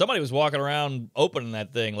fun. Yeah, somebody was walking around opening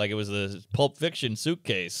that thing like it was a Pulp Fiction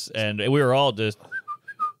suitcase, and we were all just.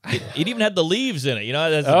 It even had the leaves in it. You know,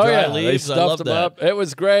 it has the dry leaves. They I love stuffed them that. up. It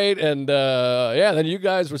was great, and then you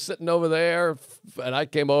guys were sitting over there, and I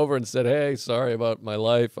came over and said, "Hey, sorry about my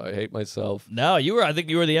life. I hate myself." No, I think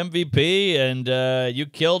you were the MVP, and you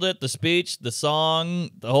killed it. The speech, the song,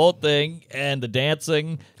 the whole thing, and the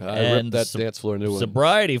dancing. I ripped that dance floor new one.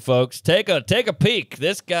 Sobriety, folks. Take a peek.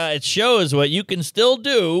 This guy, it shows what you can still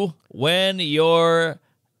do when you're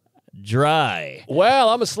dry. Well,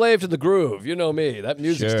 I'm a slave to the groove. You know me. That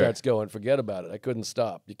music Sure. starts going. Forget about it. I couldn't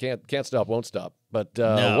stop. You can't stop, won't stop. But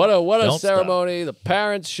No, what a don't ceremony. The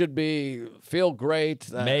parents should feel great.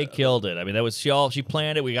 May killed it. I mean, that was she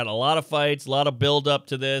planned it. We got a lot of fights, a lot of build up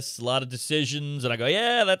to this, a lot of decisions, and I go,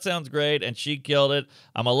 "Yeah, that sounds great." And she killed it.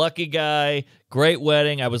 I'm a lucky guy. Great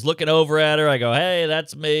wedding. I was looking over at her. I go, "Hey,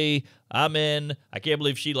 that's me. I'm in. I can't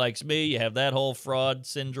believe she likes me." You have that whole fraud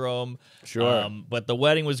syndrome. Sure. But the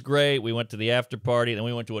wedding was great. We went to the after party. Then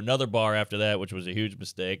we went to another bar after that, which was a huge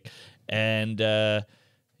mistake. And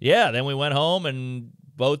then we went home and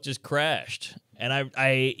both just crashed. And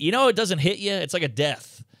I it doesn't hit you. It's like a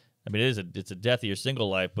death. I mean, it's a death of your single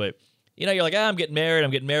life. But, you're like, I'm getting married.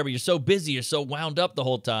 But you're so busy. You're so wound up the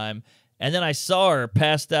whole time. And then I saw her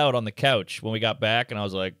passed out on the couch when we got back. And I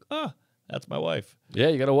was like, oh, that's my wife. Yeah,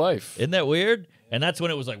 you got a wife. Isn't that weird? And that's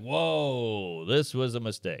when it was like, whoa, this was a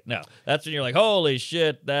mistake. No, that's when you're like, holy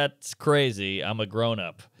shit, that's crazy. I'm a grown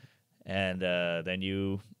up. And then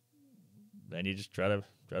you just try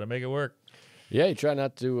to make it work. Yeah, you try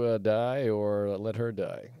not to die or let her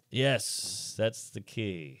die. Yes, that's the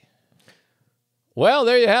key. Well,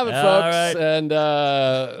 there you have it, All folks. right. And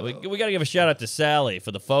We got to give a shout out to Sally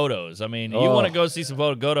for the photos. I mean, you want to go see some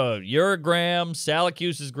photos, go to your gram,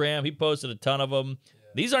 Salacuse's gram. He posted a ton of them.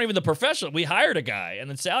 These aren't even the professional. We hired a guy, and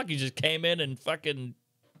then Salacuse just came in and fucking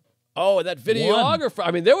Oh, and that videographer.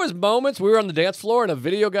 I mean, there was moments we were on the dance floor and a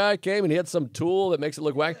video guy came and he had some tool that makes it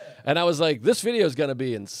look wack. And I was like, this video is going to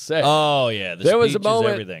be insane. Oh, yeah. There was a speech is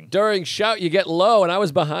moment everything. during Shout You Get Low, and I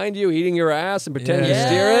was behind you eating your ass and pretending to Yes.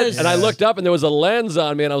 steer it. And I looked up and there was a lens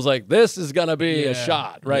on me, and I was like, this is going to be a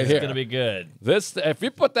shot right here. It's going to be good. This, if you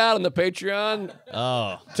put that on the Patreon,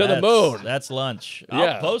 Oh, To the that's- moon. That's lunch. Yeah.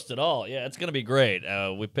 I'll post it all. Yeah, it's going to be great.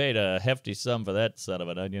 We paid a hefty sum for that son of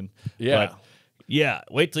an onion. Yeah. But, yeah,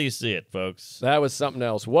 wait till you see it, folks. that was something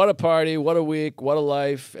else. What a party, what a week, what a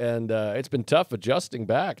life. And it's been tough adjusting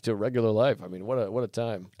back to regular life. I mean, what a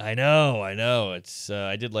time. I know. It's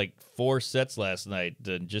I did like 4 sets last night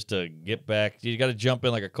just to get back. You got to jump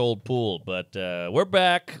in like a cold pool, but we're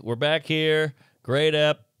back. We're back here. Great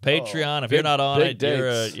app, Patreon. If you're big- not on big it,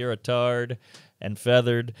 dates. you're a tard and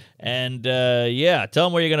feathered. And yeah, tell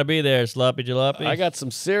them where you're gonna be there, Sloppy Jalopy. I got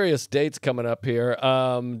some serious dates coming up here.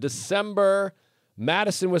 December,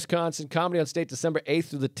 Madison, Wisconsin, Comedy on State, December 8th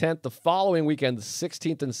through the 10th. The following weekend, the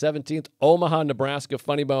 16th and 17th, Omaha, Nebraska,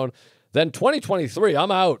 Funny Bone. Then 2023,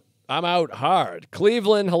 I'm out hard.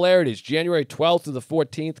 Cleveland, Hilarities, January 12th through the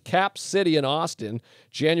 14th. Cap City in Austin,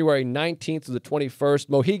 January 19th through the 21st.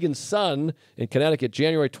 Mohegan Sun in Connecticut,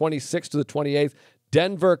 January 26th to the 28th.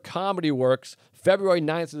 Denver Comedy Works, February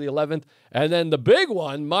 9th to the 11th. And then the big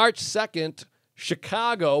one, March 2nd,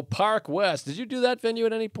 Chicago, Park West. Did you do that venue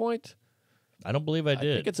at any point? I don't believe I I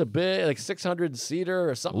did. think it's a big, like 600-seater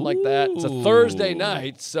or something like that. It's a Thursday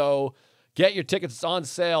night, so get your tickets. It's on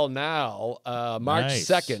sale now. March Nice.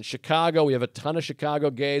 2nd, Chicago. We have a ton of Chicago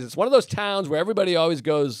gays. It's one of those towns where everybody always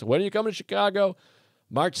goes, when are you coming to Chicago?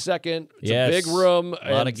 March 2nd. It's Yes. a big room.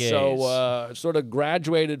 A lot of and so gays. sort of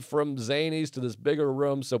graduated from Zanies to this bigger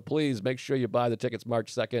room. So please make sure you buy the tickets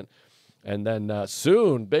March 2nd. And then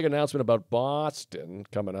soon, big announcement about Boston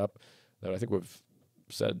coming up that I think we've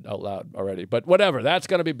said out loud already. But whatever, that's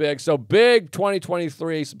going to be big. So big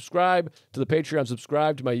 2023. Subscribe to the Patreon.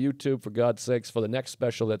 Subscribe to my YouTube, for God's sakes, for the next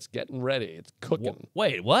special that's getting ready. It's cooking.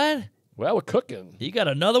 Wait, what? Well, we're cooking. You got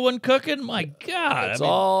another one cooking? My God! It's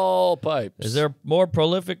all pipes. Is there more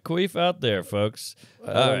prolific queef out there, folks?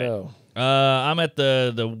 I don't know. I'm at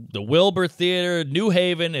the Wilbur Theater. New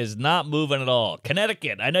Haven is not moving at all.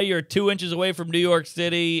 Connecticut. I know you're 2 inches away from New York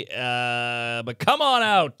City, but come on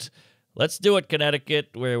out. Let's do it, Connecticut,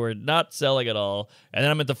 where we're not selling at all. And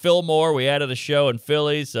then I'm at the Fillmore. We added a show in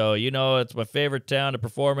Philly, so you know it's my favorite town to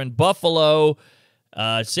perform in. Buffalo,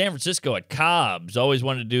 San Francisco at Cobb's. Always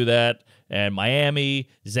wanted to do that. And Miami,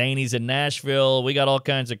 Zanies in Nashville. We got all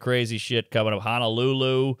kinds of crazy shit coming up.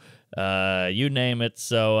 Honolulu, you name it.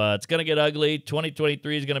 So it's going to get ugly.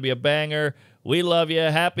 2023 is going to be a banger. We love you.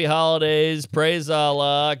 Happy holidays. Praise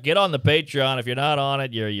Allah. Get on the Patreon. If you're not on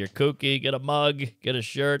it, you're kooky. Get a mug. Get a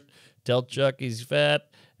shirt. Tell Chuck he's fat.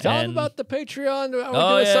 Tell and them about the Patreon. We're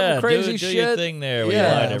Oh, doing yeah. something crazy do shit. your thing there. We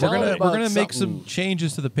Yeah. lied to Tell We're them everybody. gonna about make something. some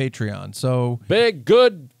changes to the Patreon. So Big,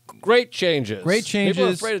 good, great changes. great changes. People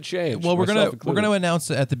are afraid of change. Well, we're myself gonna included. announce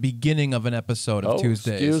it at the beginning of an episode of Oh,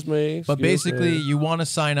 Tuesdays. excuse me. But excuse basically, me. you want to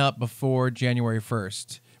sign up before January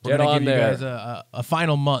 1st. We're Get gonna on give you there. guys a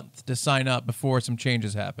final month to sign up before some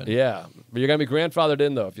changes happen. Yeah, but you're gonna be grandfathered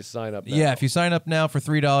in though if you sign up now. Yeah, if you sign up now for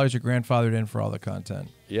 $3, you're grandfathered in for all the content.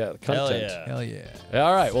 Yeah, the Hell content. yeah. Hell yeah.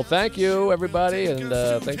 All right. Well, thank you, everybody, and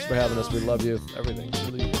thanks for having us. We love you. Everything.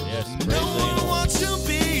 Yes, praise Allah.